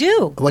 I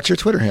do. What's your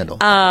Twitter handle?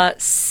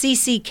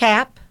 CC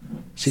Cap.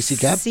 CC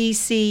Cap?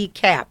 CC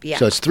Cap, yeah.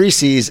 So it's 3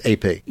 C's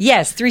AP.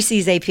 Yes, 3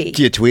 C's AP.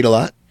 Do you tweet a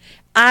lot?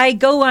 I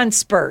go on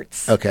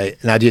spurts. Okay.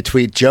 Now, do you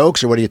tweet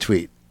jokes or what do you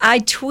tweet? I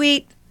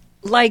tweet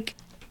like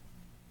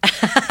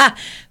I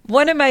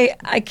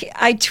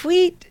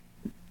tweet,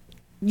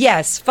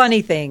 yes,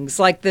 funny things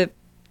like the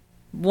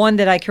one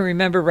that I can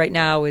remember right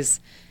now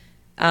is,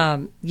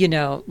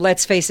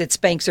 let's face it,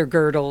 Spanx or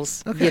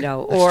Girdles, okay.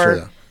 or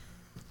true.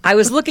 I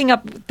was looking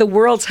up the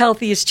world's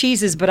healthiest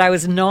cheeses, but I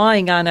was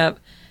gnawing on a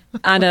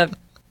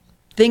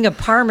thing of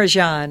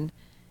Parmesan.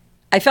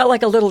 I felt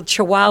like a little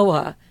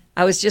chihuahua.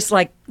 I was just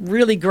like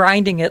really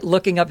grinding it,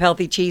 looking up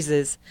healthy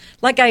cheeses.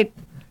 You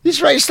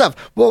just write your stuff.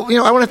 Well,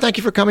 I want to thank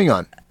you for coming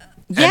on.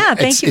 Yeah,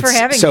 thank you for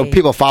having me. So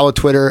people follow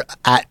Twitter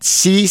at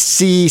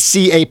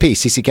CCCAP,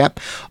 CCCap.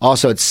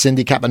 Also, it's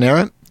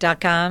CindyCaponera.com.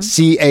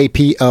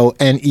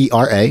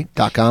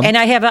 CAPONERA.com. And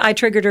I have I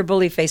Triggered Her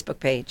Bully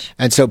Facebook page.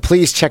 And so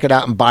please check it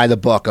out and buy the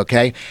book,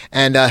 okay?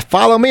 And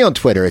follow me on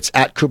Twitter. It's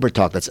at Cooper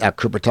Talk. That's at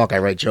Cooper Talk. I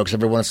write jokes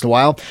every once in a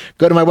while.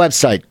 Go to my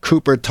website,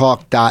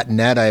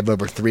 coopertalk.net. I have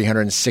over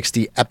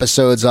 360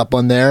 episodes up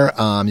on there.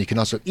 You can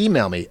also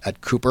email me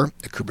at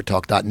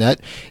coopertalk.net.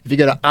 If you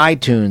go to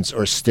iTunes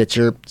or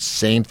Stitcher,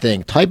 same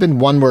thing. Type in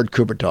one word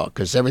Cooper Talk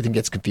because everything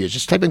gets confused.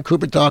 Just type in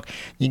Cooper Talk.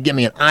 You can get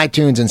me on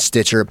iTunes and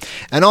Stitcher.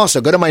 And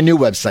also go to my new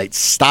website,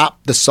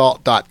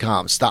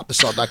 stopthesalt.com.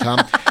 Stopthesalt.com.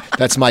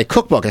 That's my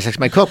cookbook. That's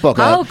my cookbook.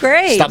 Oh,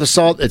 great. Stop the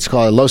Salt. It's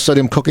called Low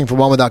Sodium Cooking for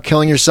One Without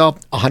Killing Yourself.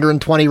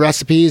 120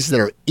 recipes that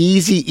are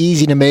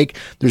easy to make.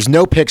 There's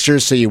no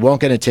pictures, so you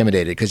won't get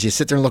intimidated because you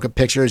sit there and look at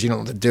pictures, you don't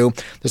know what to do.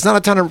 There's not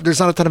a ton of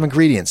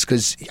ingredients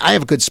because I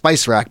have a good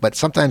spice rack, but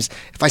sometimes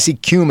if I see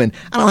cumin,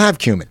 I don't have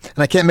cumin and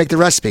I can't make the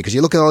recipe because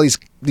you look at all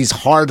these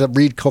hard to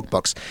read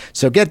cookbooks.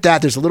 So get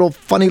that. There's a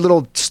funny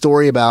little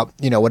story about,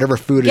 whatever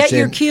food it's in. Get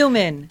your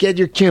cumin. Get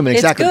your cumin.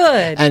 Exactly. It's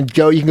good. And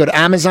you can go to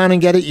Amazon and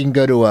get it. You can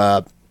go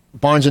to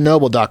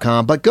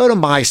barnesandnoble.com, but go to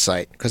my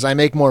site because I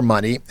make more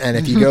money. And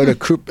if you go to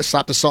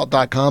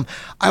stopthesalt.com,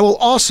 I will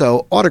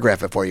also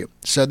autograph it for you.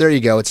 So there you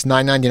go. It's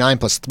 $9.99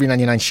 plus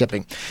 $3.99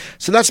 shipping.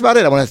 So that's about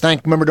it. I want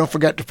to remember, don't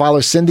forget to follow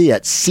Cindy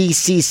at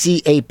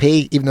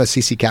CCCAP, even though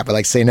CC Cap, I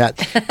like saying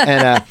that.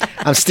 And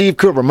I'm Steve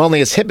Cooper. I'm only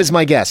as hip as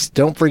my guests.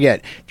 Don't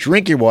forget,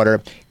 drink your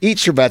water,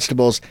 eat your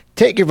vegetables,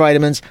 take your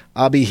vitamins.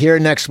 I'll be here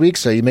next week,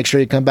 so you make sure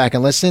you come back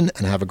and listen,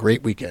 and have a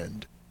great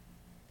weekend.